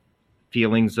with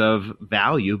feelings of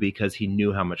value because he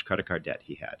knew how much credit card debt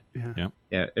he had.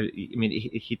 Yeah. I mean,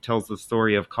 he tells the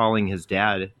story of calling his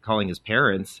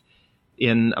parents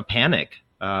in a panic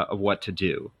of what to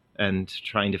do, and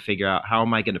trying to figure out, how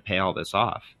am I going to pay all this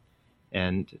off?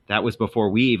 And that was before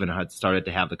we even had started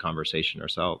to have the conversation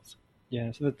ourselves.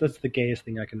 Yeah, so that's the gayest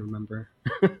thing I can remember.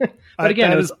 But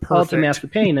again, it was all to mask the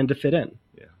pain and to fit in.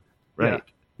 Yeah, right.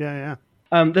 Yeah.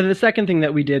 Then the second thing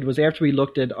that we did was, after we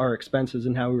looked at our expenses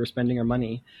and how we were spending our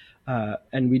money,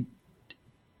 and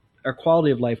our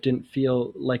quality of life didn't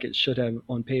feel like it should have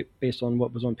based on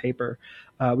what was on paper.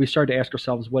 We started to ask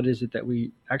ourselves, what is it that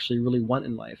we actually really want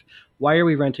in life? Why are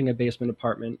we renting a basement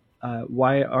apartment?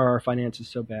 Why are our finances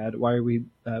so bad? Why are we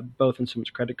both in so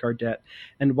much credit card debt?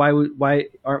 And why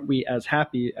aren't we as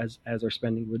happy as our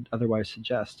spending would otherwise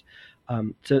suggest?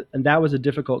 And that was a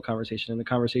difficult conversation, and a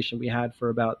conversation we had for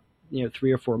about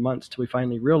 3 or 4 months, till we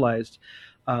finally realized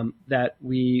that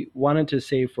we wanted to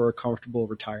save for a comfortable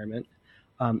retirement.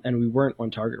 And we weren't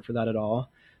on target for that at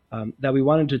all. That we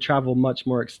wanted to travel much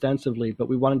more extensively, but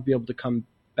we wanted to be able to come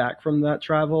back from that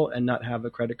travel and not have a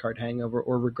credit card hangover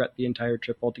or regret the entire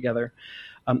trip altogether,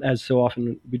 as so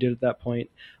often we did at that point.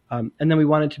 And then we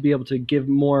wanted to be able to give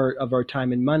more of our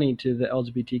time and money to the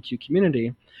LGBTQ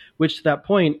community, which to that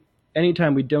point,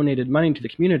 anytime we donated money to the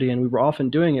community, and we were often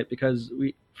doing it because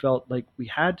we felt like we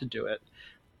had to do it,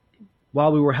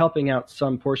 while we were helping out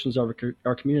some portions of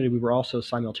our community, we were also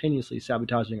simultaneously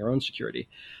sabotaging our own security.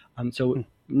 So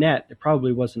net, it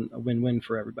probably wasn't a win-win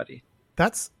for everybody.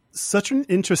 That's such an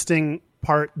interesting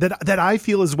part that I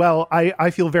feel as well.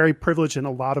 I feel very privileged in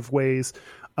a lot of ways,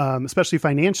 especially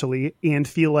financially, and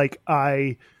feel like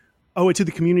I owe it to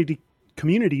the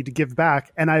community to give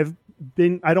back. And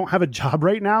I don't have a job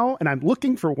right now, and I'm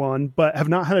looking for one, but have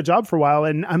not had a job for a while.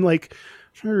 And I'm like,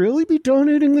 should I really be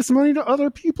donating this money to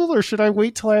other people, or should I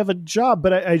wait till I have a job?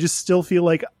 But I just still feel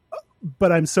like,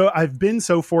 I've been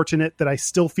so fortunate that I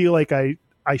still feel like I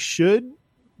should,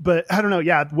 but I don't know.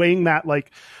 Yeah. Weighing that,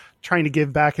 trying to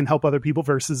give back and help other people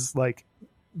versus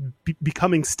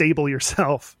becoming stable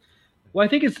yourself. Well, I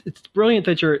think it's brilliant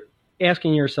that you're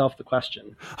asking yourself the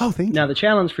question. Oh, thank you. Now, the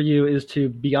challenge for you is to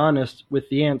be honest with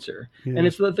the answer. Yeah. And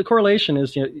it's the correlation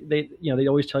is, they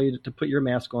always tell you to put your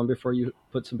mask on before you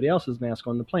put somebody else's mask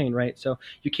on the plane, right? So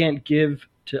you can't give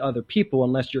to other people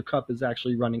unless your cup is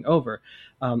actually running over.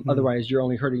 Otherwise, you're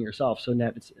only hurting yourself. So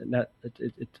no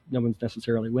one's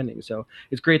necessarily winning. So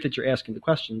it's great that you're asking the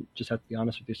question. Just have to be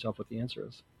honest with yourself what the answer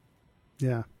is.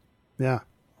 Yeah. Yeah.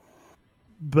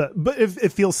 But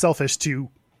it feels selfish to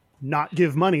not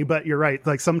give money, but you're right.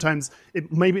 Like sometimes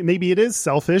maybe it is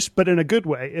selfish, but in a good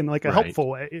way, in like a helpful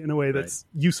way, in a way that's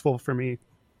useful for me.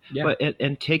 Yeah. But,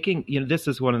 and taking, this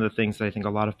is one of the things that I think a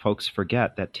lot of folks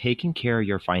forget, that taking care of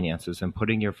your finances and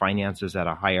putting your finances at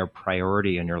a higher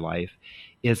priority in your life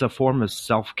is a form of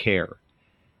self-care,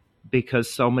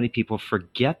 because so many people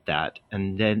forget that.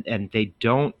 And they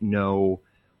don't know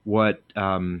what,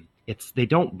 they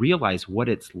don't realize what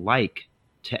it's like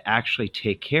to actually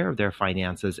take care of their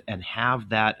finances and have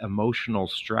that emotional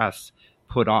stress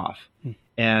put off.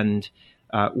 And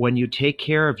when you take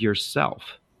care of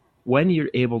yourself, when you're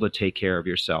able to take care of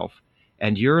yourself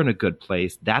and you're in a good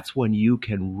place, that's when you're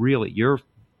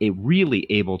really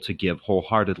able to give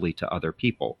wholeheartedly to other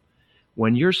people.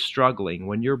 When you're struggling,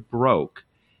 when you're broke,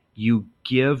 you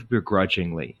give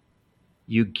begrudgingly.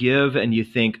 You give and you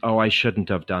think, oh, I shouldn't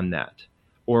have done that.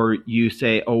 Or you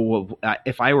say, oh, well,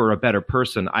 if I were a better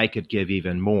person, I could give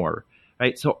even more,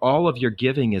 right? So all of your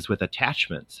giving is with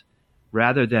attachments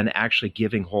rather than actually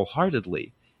giving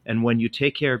wholeheartedly. And when you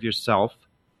take care of yourself,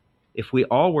 if we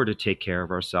all were to take care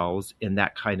of ourselves in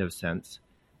that kind of sense,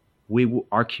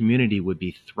 our community would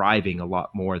be thriving a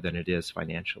lot more than it is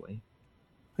financially.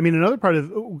 I mean, another part of,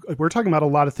 we're talking about a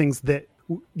lot of things that,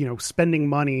 spending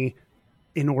money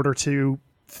in order to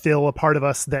fill a part of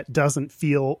us that doesn't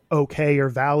feel okay or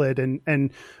valid.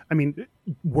 And I mean,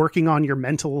 working on your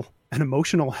mental and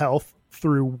emotional health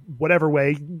through whatever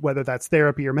way, whether that's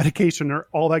therapy or medication or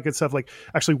all that good stuff, like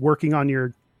actually working on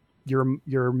your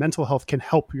mental health can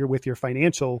help you with your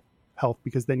financial health,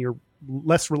 because then you're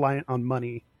less reliant on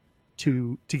money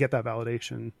to get that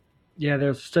validation. Yeah,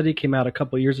 there's a study came out a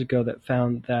couple of years ago that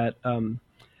found that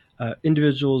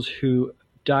individuals who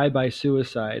die by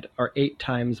suicide are 8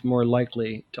 times more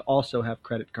likely to also have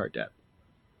credit card debt.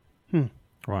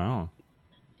 Wow.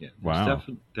 Yeah, wow.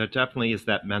 There definitely is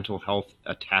that mental health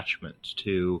attachment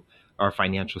to our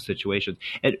financial situations.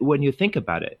 And when you think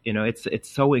about it, it's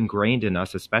so ingrained in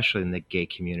us, especially in the gay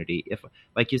community. If,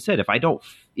 like you said, if I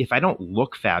don't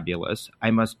look fabulous, I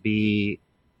must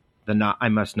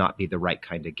not be the right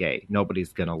kind of gay.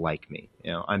 Nobody's going to like me.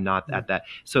 I'm not at that.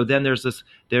 So then there's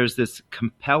this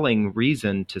compelling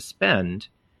reason to spend,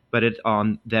 but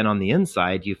then on the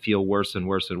inside, you feel worse and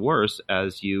worse and worse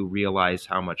as you realize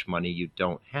how much money you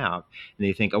don't have. And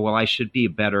you think, oh, well, I should be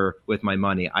better with my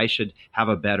money. I should have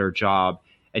a better job.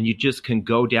 And you just can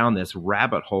go down this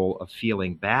rabbit hole of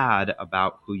feeling bad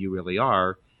about who you really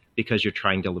are because you're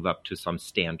trying to live up to some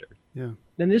standard. Yeah.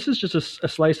 And this is just a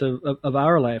slice of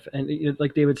our life. And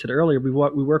like David said earlier, we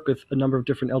work with a number of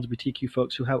different LGBTQ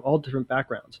folks who have all different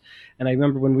backgrounds. And I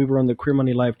remember when we were on the Queer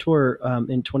Money Live tour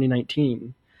in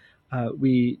 2019,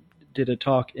 we did a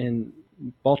talk in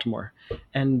Baltimore,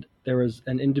 and there was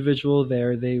an individual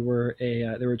there. They were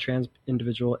a trans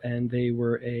individual, and they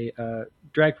were a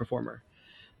drag performer.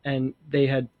 And they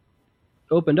had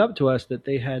opened up to us that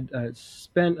they had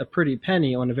spent a pretty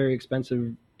penny on a very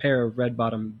expensive pair of red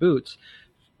bottom boots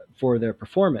for their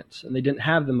performance, and they didn't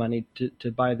have the money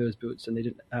to buy those boots, and they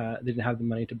didn't have the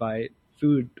money to buy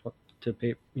food to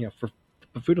pay for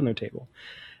food on their table.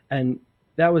 And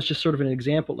that was just sort of an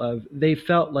example of, they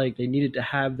felt like they needed to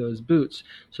have those boots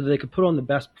so that they could put on the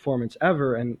best performance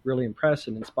ever and really impress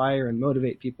and inspire and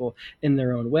motivate people in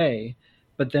their own way.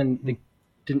 But then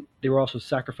they were also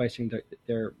sacrificing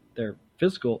their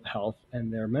physical health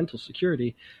and their mental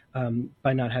security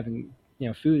by not having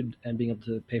food and being able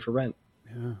to pay for rent.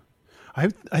 Yeah.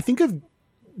 I think of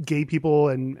gay people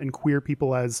and queer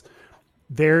people as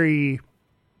very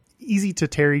easy to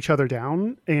tear each other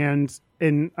down. And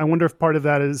I wonder if part of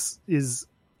that is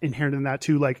inherent in that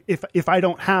too. Like if I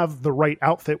don't have the right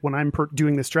outfit when I'm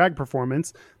doing this drag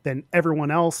performance, then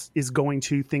everyone else is going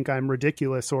to think I'm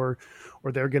ridiculous, or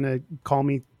they're going to call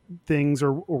me things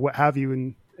or what have you.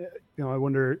 And, I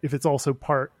wonder if it's also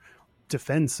part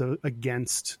defense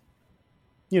against,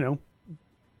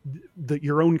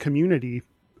 your own community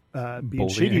being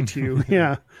shitty to you.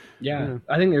 Yeah.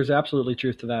 I think there's absolutely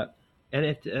truth to that.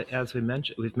 And as we've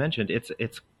mentioned,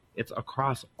 it's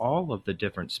across all of the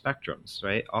different spectrums,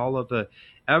 right?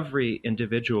 Every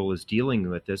individual is dealing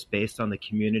with this based on the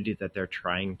community that they're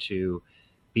trying to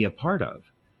be a part of,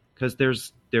 because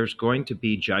there's going to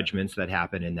be judgments that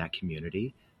happen in that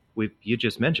community. you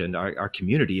just mentioned, our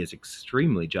community is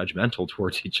extremely judgmental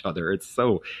towards each other. It's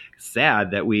so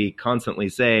sad that we constantly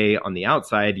say on the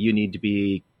outside, you need to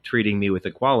be treating me with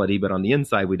equality, but on the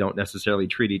inside, we don't necessarily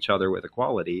treat each other with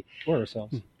equality. Or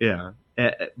ourselves. Yeah.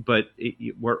 But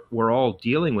we're all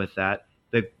dealing with that.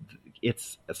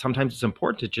 Sometimes it's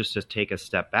important to just take a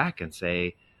step back and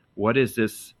say, what is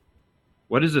this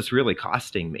really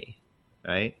costing me?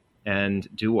 Right. And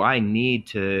do I need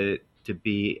to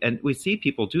be, and we see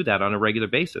people do that on a regular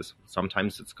basis.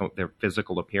 Sometimes it's their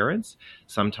physical appearance,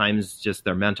 sometimes just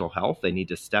their mental health. They need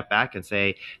to step back and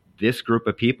say, this group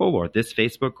of people or this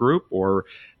Facebook group or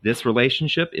this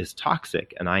relationship is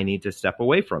toxic and I need to step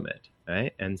away from it.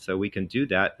 Right. And so we can do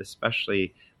that,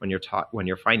 especially when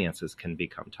your finances can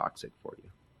become toxic for you.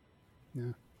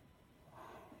 Yeah.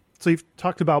 So you've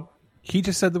talked about. He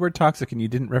just said the word toxic and you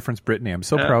didn't reference Brittany. I'm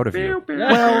so proud of you.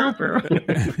 Well,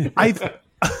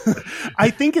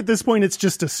 I think at this point it's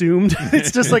just assumed.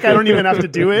 It's just like I don't even have to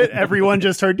do it. Everyone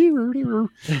just heard.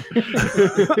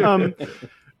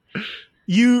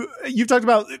 You've talked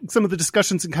about some of the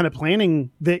discussions and kind of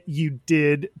planning that you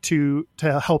did to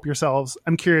help yourselves.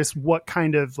 I'm curious what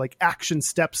kind of like action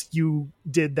steps you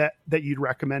did that you'd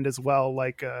recommend as well,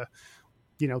 like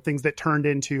things that turned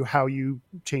into how you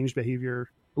changed behavior.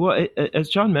 Well, as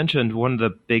John mentioned, one of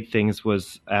the big things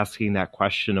was asking that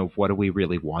question of what do we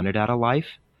really wanted out of life?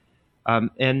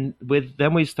 And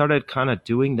then we started kind of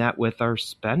doing that with our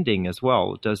spending as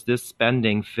well. Does this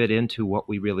spending fit into what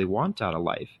we really want out of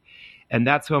life? And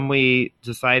that's when we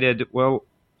decided, well,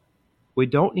 we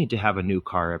don't need to have a new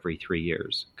car every 3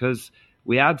 years because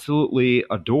we absolutely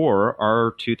adore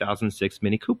our 2006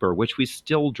 Mini Cooper, which we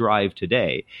still drive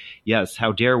today. Yes,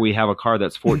 how dare we have a car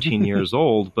that's 14 years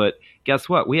old, but guess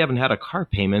what? We haven't had a car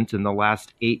payment in the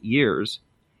last 8 years.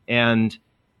 And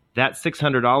that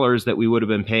 $600 that we would have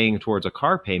been paying towards a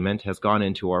car payment has gone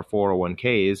into our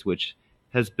 401ks, which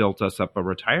has built us up a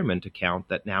retirement account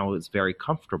that now is very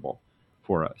comfortable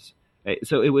for us.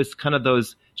 So it was kind of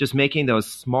just making those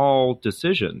small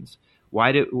decisions.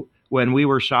 When we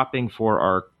were shopping for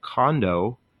our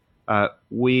condo,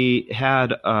 we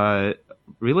had a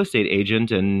real estate agent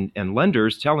and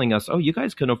lenders telling us, oh, you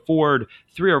guys can afford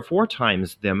 3 or 4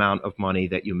 times the amount of money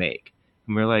that you make.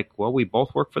 And we're like, well, we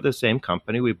both work for the same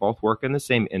company. We both work in the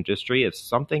same industry. If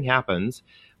something happens,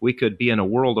 we could be in a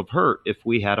world of hurt if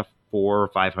we had a $400,000 or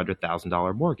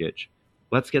 $500,000 mortgage.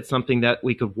 Let's get something that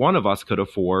one of us could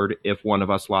afford if one of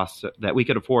us lost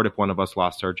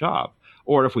our job.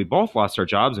 Or if we both lost our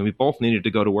jobs and we both needed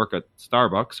to go to work at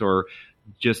Starbucks or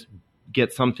just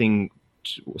get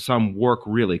some work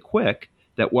really quick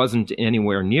that wasn't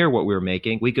anywhere near what we were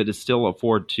making, we could still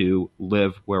afford to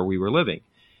live where we were living.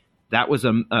 That was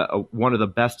one of the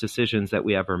best decisions that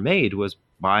we ever made, was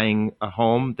buying a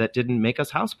home that didn't make us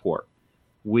house poor.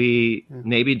 We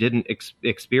maybe didn't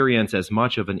experience as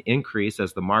much of an increase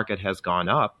as the market has gone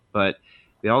up, but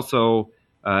we also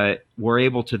were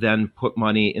able to then put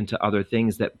money into other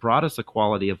things that brought us a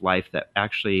quality of life that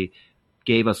actually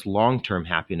gave us long-term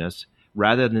happiness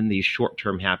rather than these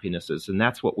short-term happinesses. And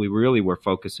that's what we really were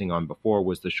focusing on before,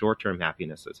 was the short-term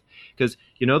happinesses. Because,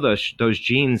 those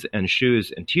jeans and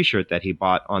shoes and T-shirt that he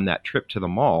bought on that trip to the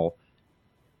mall,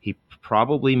 he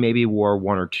probably maybe wore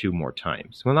 1 or 2 more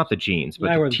times. Well, not the jeans, but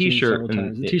the T-shirt.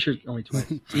 The T-shirt only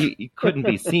twice. He couldn't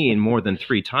be seen more than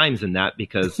 3 times in that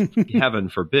because heaven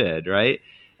forbid, right?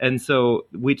 And so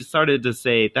we started to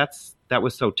say that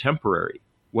was so temporary.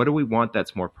 What do we want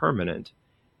that's more permanent?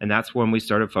 And that's when we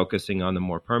started focusing on the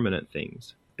more permanent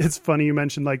things. It's funny you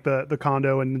mentioned like the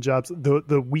condo and the jobs.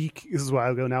 The week, this is a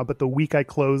while ago now, but the week I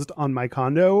closed on my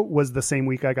condo was the same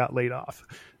week I got laid off.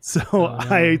 So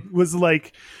I was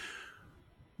like,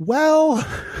 well,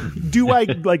 do I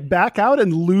like back out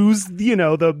and lose,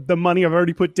 the money I've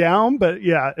already put down? But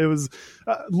yeah, it was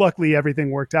luckily everything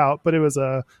worked out, but it was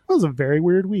a very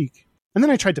weird week. And then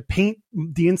I tried to paint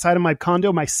the inside of my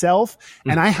condo myself,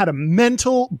 and I had a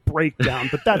mental breakdown,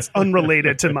 but that's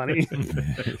unrelated to money.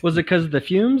 Was it because of the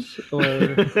fumes? Or?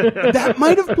 That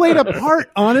might have played a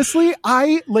part, honestly.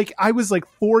 I was like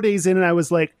 4 days in, and I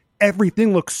was like,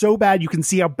 everything looks so bad. You can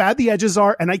see how bad the edges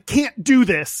are, and I can't do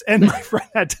this. And my friend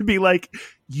had to be like,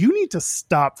 you need to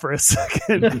stop for a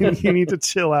second. You need to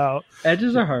chill out.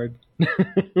 Edges are hard.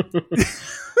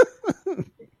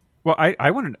 Well, I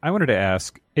wanted to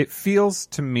ask, it feels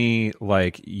to me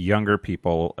like younger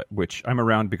people, which I'm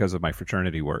around because of my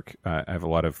fraternity work. I have a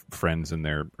lot of friends in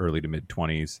their early to mid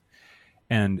 20s,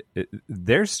 and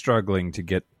they're struggling to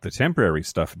get the temporary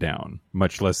stuff down,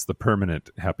 much less the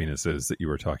permanent happinesses that you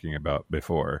were talking about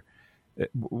before.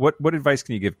 What advice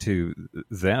can you give to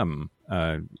them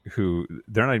who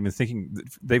they're not even thinking,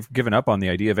 they've given up on the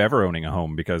idea of ever owning a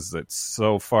home because it's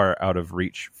so far out of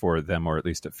reach for them, or at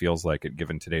least it feels like it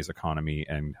given today's economy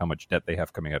and how much debt they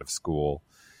have coming out of school.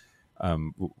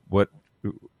 What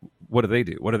do they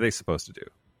do? What are they supposed to do?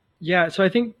 Yeah, so I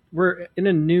think we're in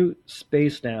a new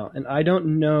space now, and I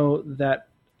don't know that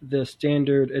the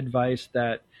standard advice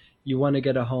that you want to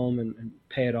get a home and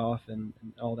pay it off and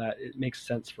all that, it makes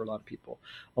sense for a lot of people.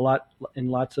 In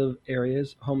lots of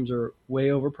areas, homes are way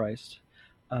overpriced.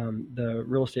 The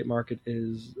real estate market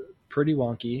is pretty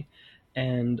wonky,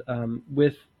 and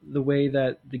with the way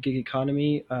that the gig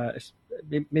economy,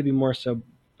 maybe more so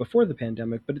before the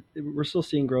pandemic, but we're still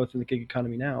seeing growth in the gig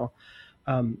economy now.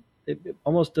 It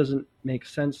almost doesn't make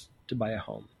sense to buy a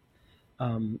home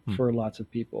for lots of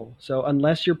people. So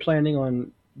unless you're planning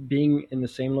on being in the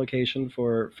same location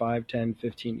for 5, 10,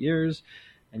 15 years,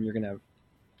 and you're going to have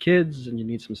kids and you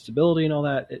need some stability and all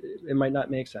that, it might not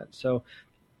make sense. So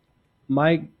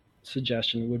my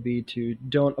suggestion would be to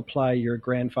don't apply your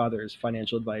grandfather's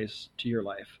financial advice to your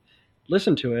life.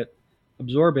 Listen to it,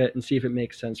 absorb it, and see if it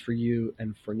makes sense for you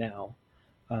and for now.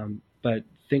 But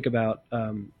think about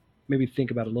maybe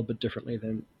think about it a little bit differently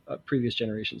than previous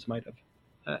generations might have.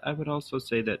 I would also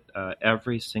say that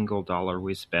every single dollar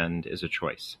we spend is a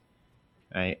choice,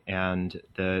 right? And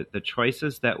the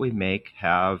choices that we make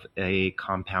have a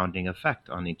compounding effect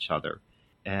on each other.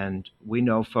 And we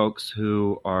know folks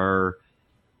who are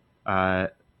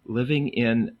living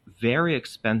in very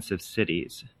expensive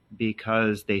cities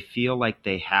because they feel like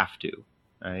they have to,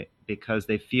 right? Because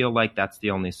they feel like that's the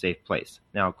only safe place.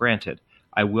 Now, granted,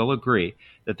 I will agree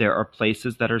that there are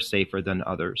places that are safer than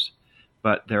others.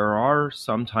 But there are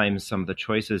sometimes some of the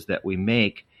choices that we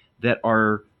make that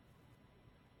are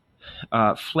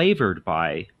flavored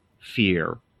by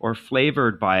fear or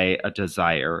flavored by a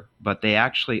desire, but they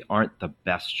actually aren't the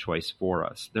best choice for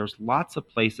us. There's lots of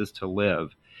places to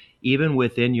live, even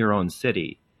within your own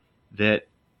city, that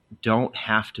don't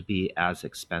have to be as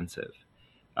expensive.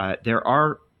 There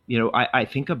are, I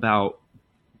think about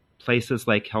places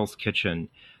like Hell's Kitchen,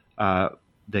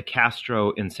 the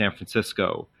Castro in San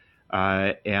Francisco,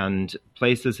 and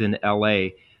places in LA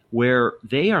where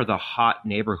they are the hot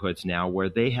neighborhoods now, where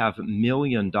they have $1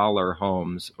 million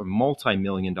homes or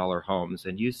multi-million dollar homes.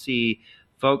 And you see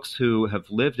folks who have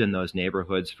lived in those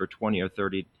neighborhoods for 20 or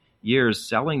 30 years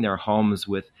selling their homes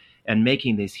and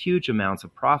making these huge amounts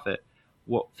of profit.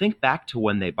 Well, think back to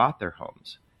when they bought their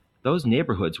homes. Those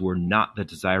neighborhoods were not the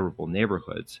desirable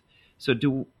neighborhoods. So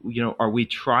are we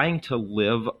trying to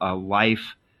live a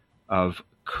life of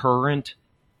current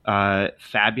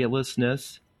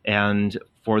fabulousness, and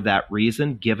for that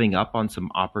reason giving up on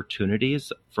some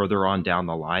opportunities further on down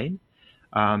the line?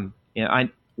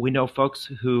 We know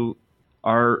folks who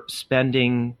are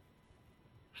spending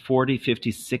 40,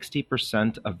 50,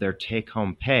 60% of their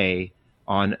take-home pay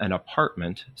on an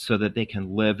apartment so that they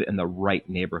can live in the right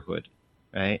neighborhood,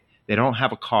 right? They don't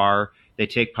have a car. They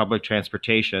take public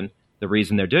transportation. The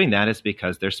reason they're doing that is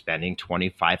because they're spending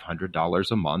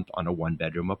 $2,500 a month on a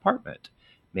one-bedroom apartment.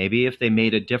 Maybe if they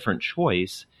made a different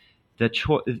choice,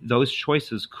 those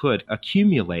choices could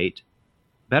accumulate,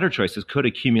 better choices could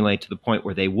accumulate to the point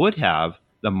where they would have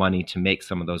the money to make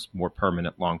some of those more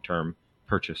permanent long-term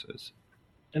purchases.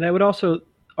 And I would also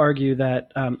argue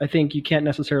that I think you can't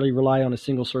necessarily rely on a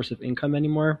single source of income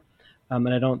anymore.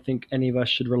 And I don't think any of us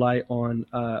should rely on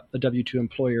a W-2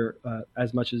 employer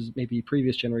as much as maybe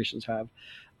previous generations have.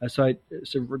 So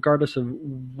regardless of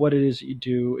what it is you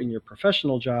do in your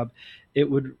professional job, it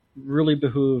would really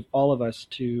behoove all of us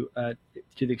to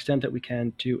the extent that we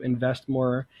can, to invest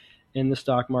more in the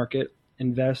stock market,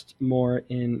 invest more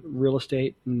in real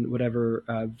estate in whatever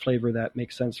flavor that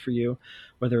makes sense for you,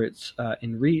 whether it's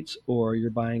in REITs or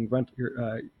you're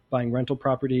buying rental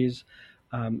properties,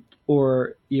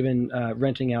 or even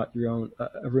renting out your own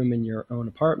a room in your own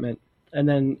apartment. And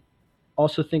then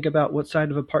also think about what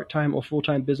side of a part-time or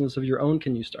full-time business of your own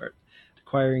can you start,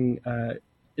 acquiring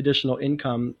additional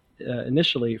income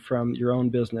initially from your own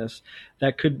business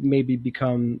that could maybe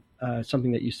become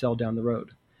something that you sell down the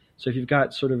road. So if you've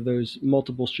got sort of those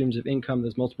multiple streams of income,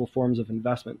 those multiple forms of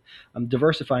investment,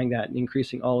 diversifying that and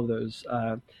increasing all of those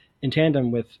in tandem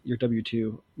with your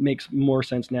W-2 makes more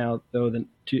sense now though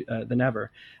than ever.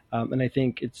 And I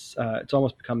think it's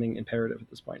almost becoming imperative at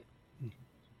this point.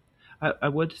 I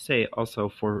would say also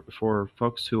for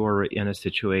folks who are in a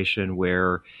situation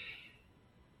where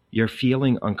you're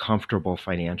feeling uncomfortable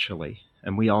financially,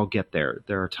 and we all get there.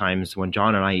 There are times when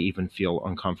John and I even feel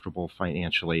uncomfortable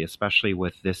financially, especially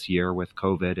with this year with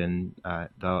COVID and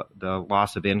the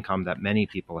loss of income that many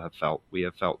people have felt. We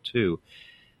have felt too.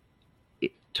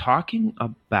 talking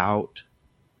about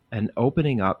and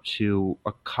opening up to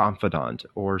a confidant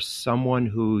or someone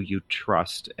who you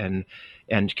trust and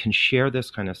can share this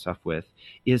kind of stuff with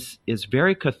is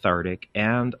very cathartic.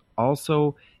 And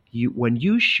also, when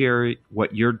you share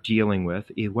what you're dealing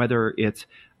with, whether it's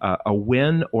a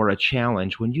win or a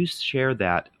challenge, when you share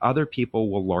that, other people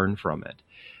will learn from it.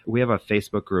 We have a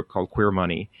Facebook group called Queer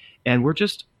Money, and we're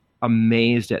just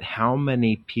amazed at how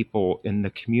many people in the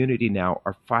community now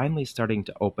are finally starting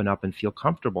to open up and feel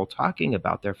comfortable talking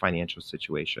about their financial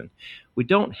situation. We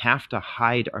don't have to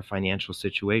hide our financial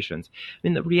situations. I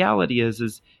mean, the reality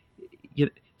is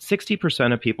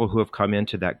 60% of people who have come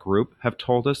into that group have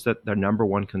told us that their number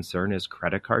one concern is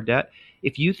credit card debt.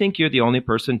 If you think you're the only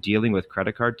person dealing with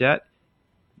credit card debt,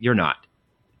 you're not.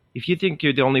 If you think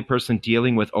you're the only person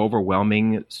dealing with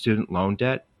overwhelming student loan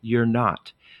debt, you're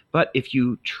not. But if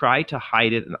you try to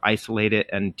hide it and isolate it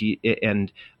and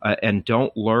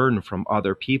don't learn from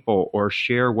other people or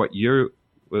share what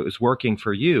is working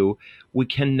for you, we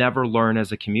can never learn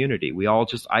as a community. We all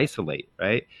just isolate,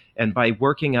 right? And by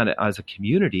working on it as a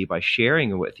community, by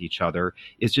sharing it with each other,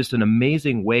 is just an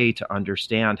amazing way to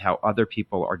understand how other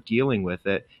people are dealing with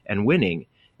it and winning.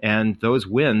 And those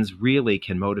wins really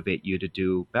can motivate you to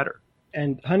do better.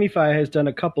 And Honeyfi has done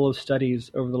a couple of studies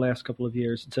over the last couple of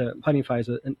years. Honeyfi is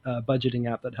a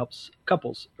budgeting app that helps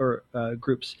couples or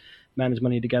groups manage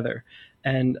money together.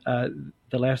 And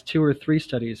the last 2 or 3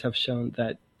 studies have shown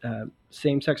that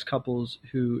same-sex couples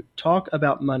who talk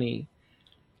about money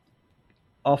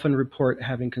often report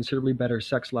having considerably better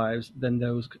sex lives than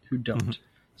those who don't. Mm-hmm.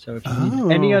 So if you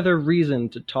need any other reason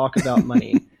to talk about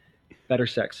money, better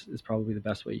sex is probably the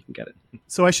best way you can get it.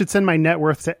 So I should send my net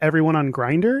worth to everyone on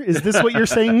Grindr? Is this what you're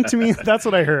saying to me? That's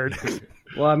what I heard.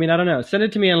 Well, I mean, I don't know. Send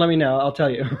it to me and let me know. I'll tell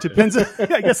you. Depends.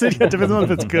 I guess it depends on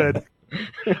if it's good.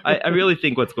 I really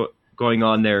think what's going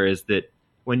on there is that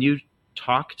when you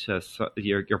talk to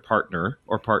your partner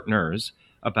or partners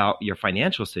about your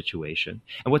financial situation,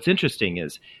 and what's interesting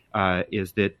is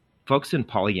that folks in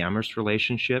polyamorous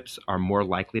relationships are more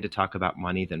likely to talk about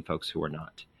money than folks who are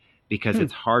not. Because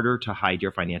it's harder to hide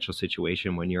your financial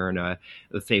situation when you're in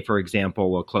let's say, for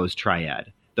example, a closed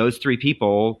triad. Those 3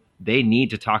 people, they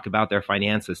need to talk about their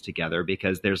finances together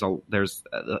because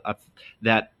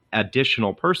that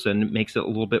additional person makes it a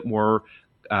little bit more,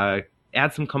 add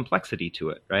some complexity to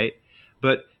it, right?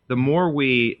 But the more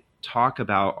we talk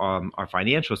about our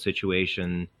financial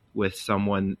situation with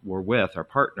someone we're with, our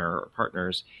partner or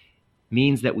partners,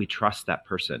 means that we trust that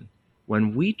person.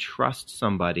 When we trust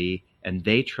somebody and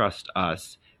they trust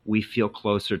us, we feel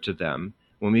closer to them.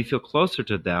 When we feel closer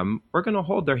to them, we're going to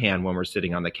hold their hand when we're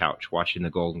sitting on the couch watching the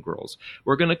Golden Girls.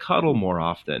 We're going to cuddle more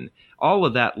often. All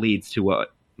of that leads to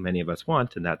what many of us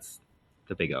want, and that's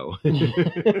the big O.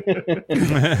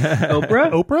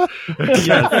 Oprah?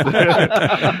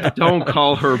 Yes. Don't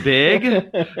call her big.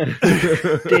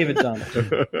 David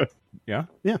Donald. Yeah?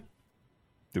 Yeah.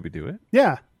 Did we do it?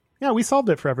 Yeah. Yeah, we solved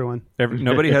it for everyone.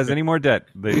 Nobody has any more debt.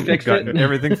 They've gotten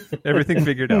everything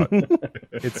figured out.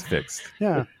 It's fixed.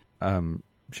 Yeah.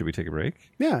 Should we take a break?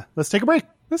 Yeah, let's take a break.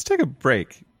 Let's take a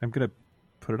break. I'm going to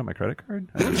put it on my credit card.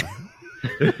 I don't know.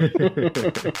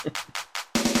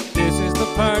 This is the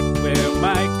part where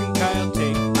Mike and Kyle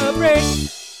take a break.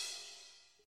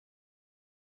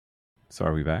 So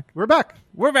are we back? We're back.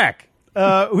 We're back.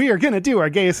 We are going to do our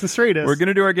gayest and straightest. We're going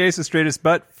to do our gayest and straightest,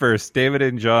 but first, David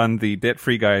and John, the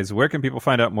debt-free guys, where can people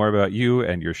find out more about you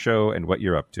and your show and what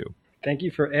you're up to? Thank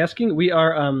you for asking. We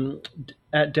are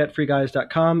at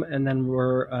debtfreeguys.com, and then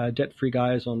we're Debt-Free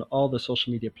Guys on all the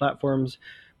social media platforms.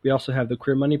 We also have the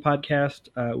Queer Money podcast,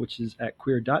 which is at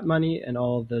queer.money, and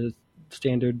all the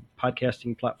standard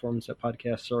podcasting platforms that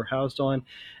podcasts are housed on.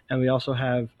 And we also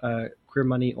have Queer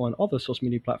Money on all the social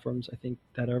media platforms, I think,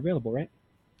 that are available, right?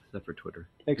 Except for Twitter.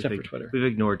 Except for Twitter. We've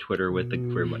ignored Twitter with the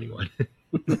Queer Money one.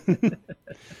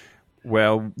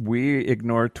 Well, we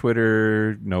ignore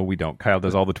Twitter. No, we don't. Kyle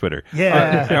does all the Twitter.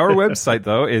 Yeah. Our website,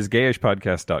 though, is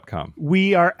gayishpodcast.com.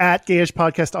 We are at Gayish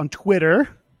Podcast on Twitter,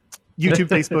 YouTube,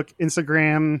 Facebook,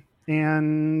 Instagram,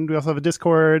 and we also have a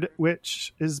Discord,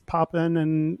 which is popping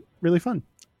and really fun.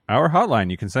 Our hotline,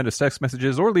 you can send us text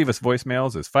messages or leave us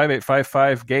voicemails, is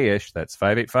 5855-GAYISH. That's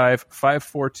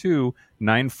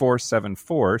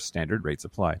 585-542-9474. Standard rates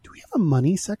apply. Do we have a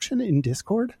money section in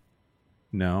Discord?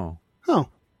 No. Oh.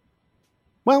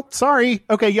 Well, sorry.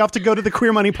 Okay, you have to go to the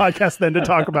Queer Money podcast then to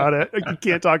talk about it. You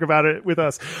can't talk about it with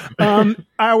us.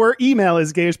 Our email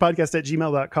is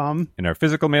gayishpodcast@gmail.com. And our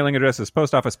physical mailing address is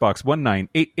Post Office Box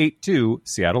 19882,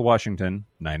 Seattle, Washington,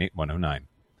 98109.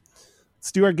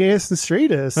 Let's do our gayest and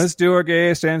straightest. Let's do our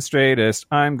gayest and straightest.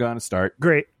 I'm going to start.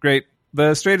 Great.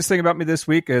 the straightest thing about me this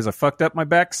week is I fucked up my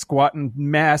back squatting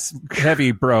mass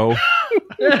heavy, bro.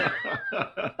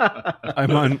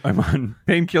 I'm on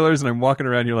painkillers and I'm walking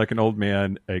around here like an old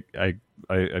man.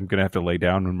 I'm gonna have to lay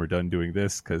down when we're done doing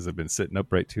this because I've been sitting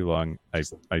upright too long. I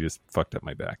just fucked up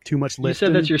my back. Too much lifting. You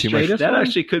said that's your straightest. That one?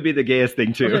 actually could be the gayest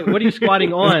thing too. Okay, what are you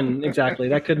squatting on exactly?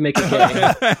 That could make it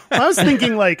gay. I was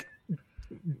thinking like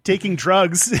taking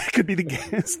drugs could be the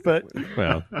gayest, but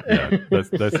Well, yeah,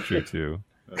 that's true too.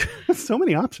 so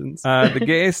many options. The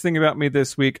gayest thing about me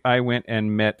this week, I went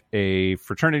and met a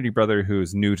fraternity brother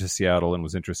who's new to Seattle and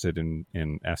was interested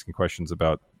in asking questions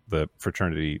about the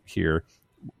fraternity here.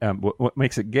 What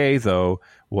makes it gay, though,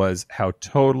 was how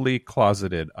totally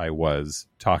closeted I was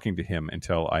talking to him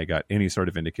until I got any sort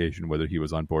of indication whether he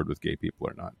was on board with gay people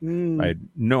or not. I had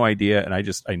no idea, and I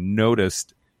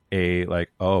noticed a like,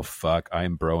 oh fuck,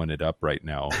 I'm broing it up right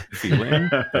now feeling,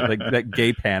 that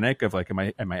gay panic of like, am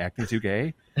I acting too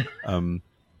gay?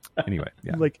 Anyway,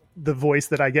 yeah. Like the voice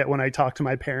that I get when I talk to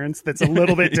my parents that's a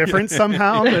little bit different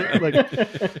somehow. Like,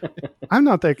 I'm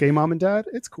not that gay, mom and dad.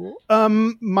 It's cool.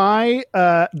 My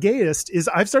gayest is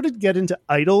I've started to get into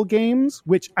idle games,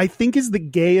 which I think is the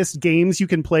gayest games you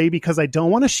can play because I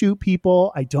don't want to shoot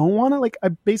people. I don't want to I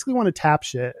basically want to tap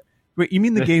shit. Wait, you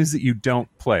mean the games that you don't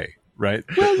play? Right.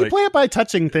 Well, you play it by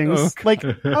touching things. Like,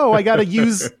 I got to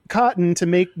use cotton to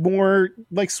make more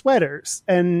like sweaters,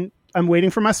 and I'm waiting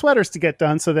for my sweaters to get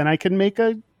done so then I can make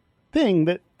a thing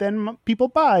that then people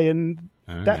buy, and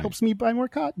that helps me buy more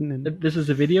cotton. And This is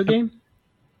a video game?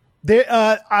 there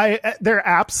are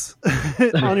apps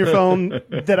on your phone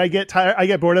that I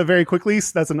get bored of very quickly.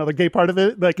 So that's another gay part of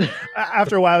it. Like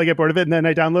after a while I get bored of it and then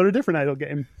I download a different idle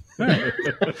game.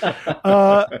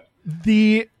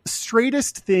 The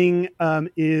straightest thing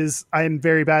is I am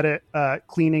very bad at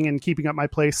cleaning and keeping up my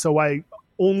place. So I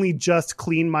only just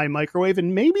clean my microwave,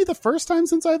 and maybe the first time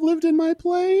since I've lived in my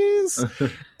place.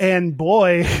 And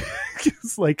boy,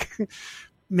 it's like,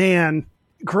 man,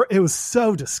 it was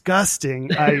so disgusting.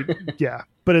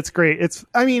 But it's great.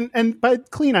 And by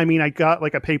clean, I mean, I got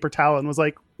like a paper towel and was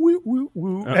like, woo, woo,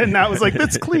 woo. And that was like,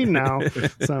 that's clean now.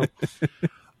 So,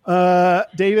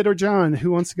 David or John,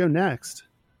 who wants to go next?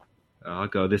 I'll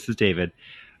go. This is David.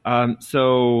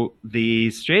 So the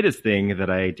straightest thing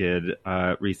that I did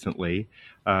recently,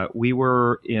 we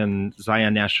were in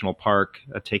Zion National Park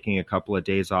taking a couple of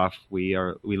days off. We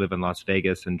live in Las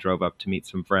Vegas and drove up to meet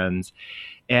some friends.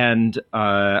 And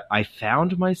I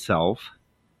found myself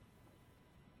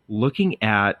looking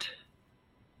at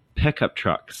pickup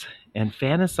trucks and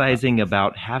fantasizing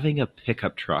about having a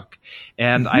pickup truck.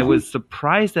 And I was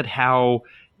surprised at how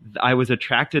I was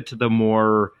attracted to the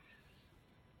more,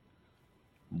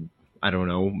 I don't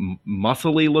know,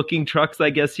 muscly looking trucks, I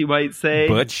guess you might say.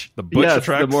 The butch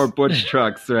trucks. The more butch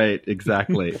trucks, right,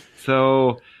 exactly.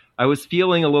 So I was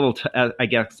feeling a little, I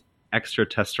guess, extra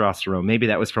testosterone. Maybe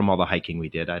that was from all the hiking we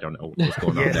did. I don't know what was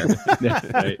going on there. Yeah,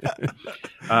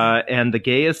 right. And the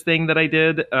gayest thing that I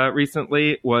did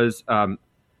recently was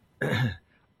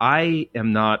I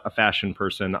am not a fashion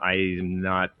person.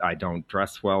 I don't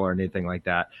dress well or anything like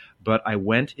that. But I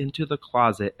went into the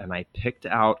closet and I picked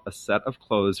out a set of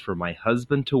clothes for my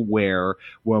husband to wear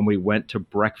when we went to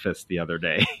breakfast the other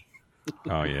day.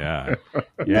 Oh, yeah.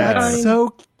 Yeah. That's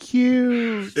so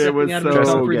cute. It was out so of your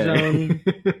comfort gay.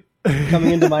 zone,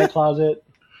 coming into my closet,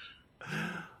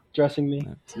 dressing me.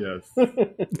 Yes.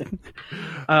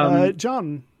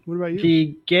 John, what about you?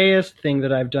 The gayest thing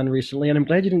that I've done recently, and I'm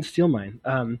glad you didn't steal mine,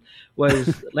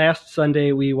 was last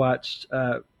Sunday we watched,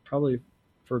 probably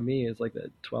for me is like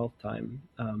the 12th time,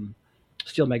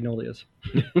 Steel Magnolias.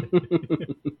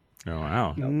 Oh,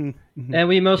 wow. Mm-hmm. And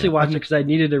we mostly watched it because I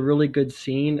needed a really good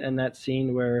scene, and that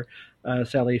scene where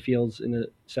Sally Fields in the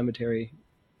cemetery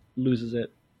loses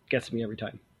it gets me every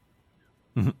time.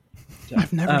 So,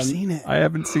 I've never seen it. I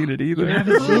haven't seen it either. You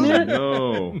haven't seen it?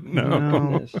 No.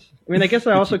 Goodness. I mean, I guess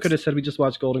I also could have said we just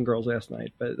watched Golden Girls last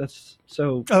night, but that's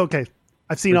so. Okay,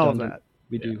 I've seen all of redundant. that.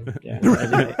 We do. Yeah.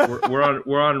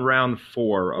 We're on round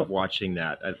 4 of watching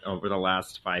that over the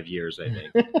last 5 years, I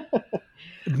think.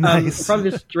 Nice. Probably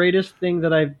the straightest thing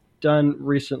that I've done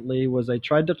recently was I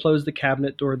tried to close the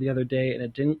cabinet door the other day and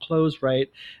it didn't close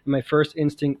right. And my first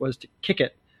instinct was to kick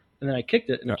it, and then I kicked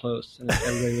it and it closed, and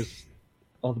everybody was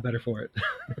all the better for it.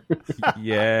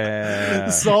 Yeah.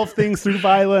 Solve things through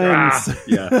violence.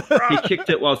 Yeah. He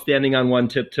kicked it while standing on one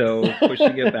tiptoe,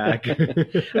 pushing it back. I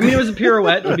mean, it was a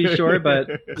pirouette to be sure, but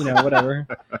whatever.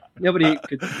 Nobody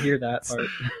could hear that part.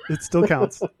 It still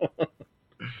counts.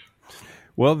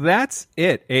 Well, that's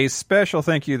it. A special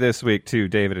thank you this week to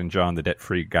David and John, the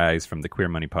debt-free guys from the Queer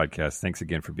Money Podcast. Thanks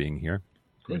again for being here.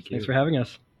 Thank you. Thanks for having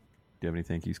us. Do you have any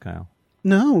thank yous, Kyle?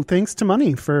 No, thanks to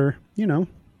Money for,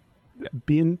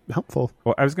 being helpful.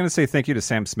 Well, I was going to say thank you to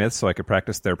Sam Smith so I could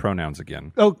practice their pronouns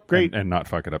again. Oh, great. And not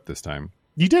fuck it up this time.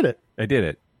 You did it. I did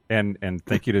it. And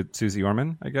thank you to Susie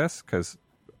Orman, I guess, because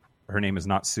her name is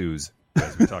not Suze,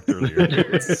 as we talked earlier.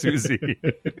 It's Susie.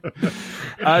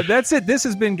 That's it. This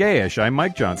has been Gayish. I'm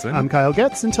Mike Johnson. I'm Kyle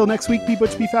Getz. Until next week, be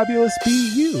butch, be fabulous, be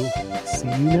you. See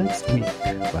you next week.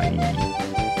 Bye.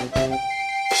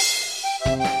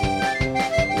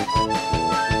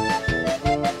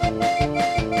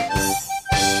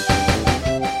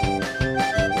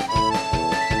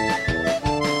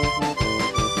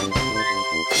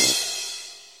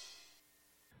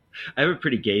 I have a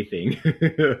pretty gay thing.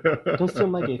 Don't steal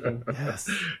my gay thing. Yes.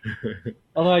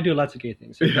 Although I do lots of gay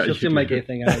things. So Yeah, you'll steal you my do. gay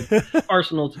thing. I have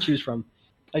arsenal to choose from.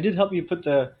 I did help you put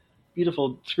the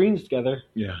beautiful screens together.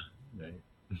 Yeah. Right.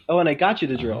 Oh, and I got you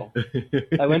the drill.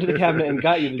 I went to the cabinet and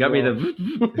got you the Got me drill.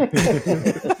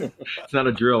 the. It's not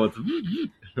a drill. It's.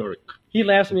 He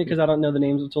laughs at me because I don't know the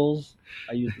names of tools.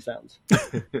 I use the sounds.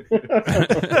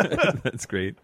 That's great.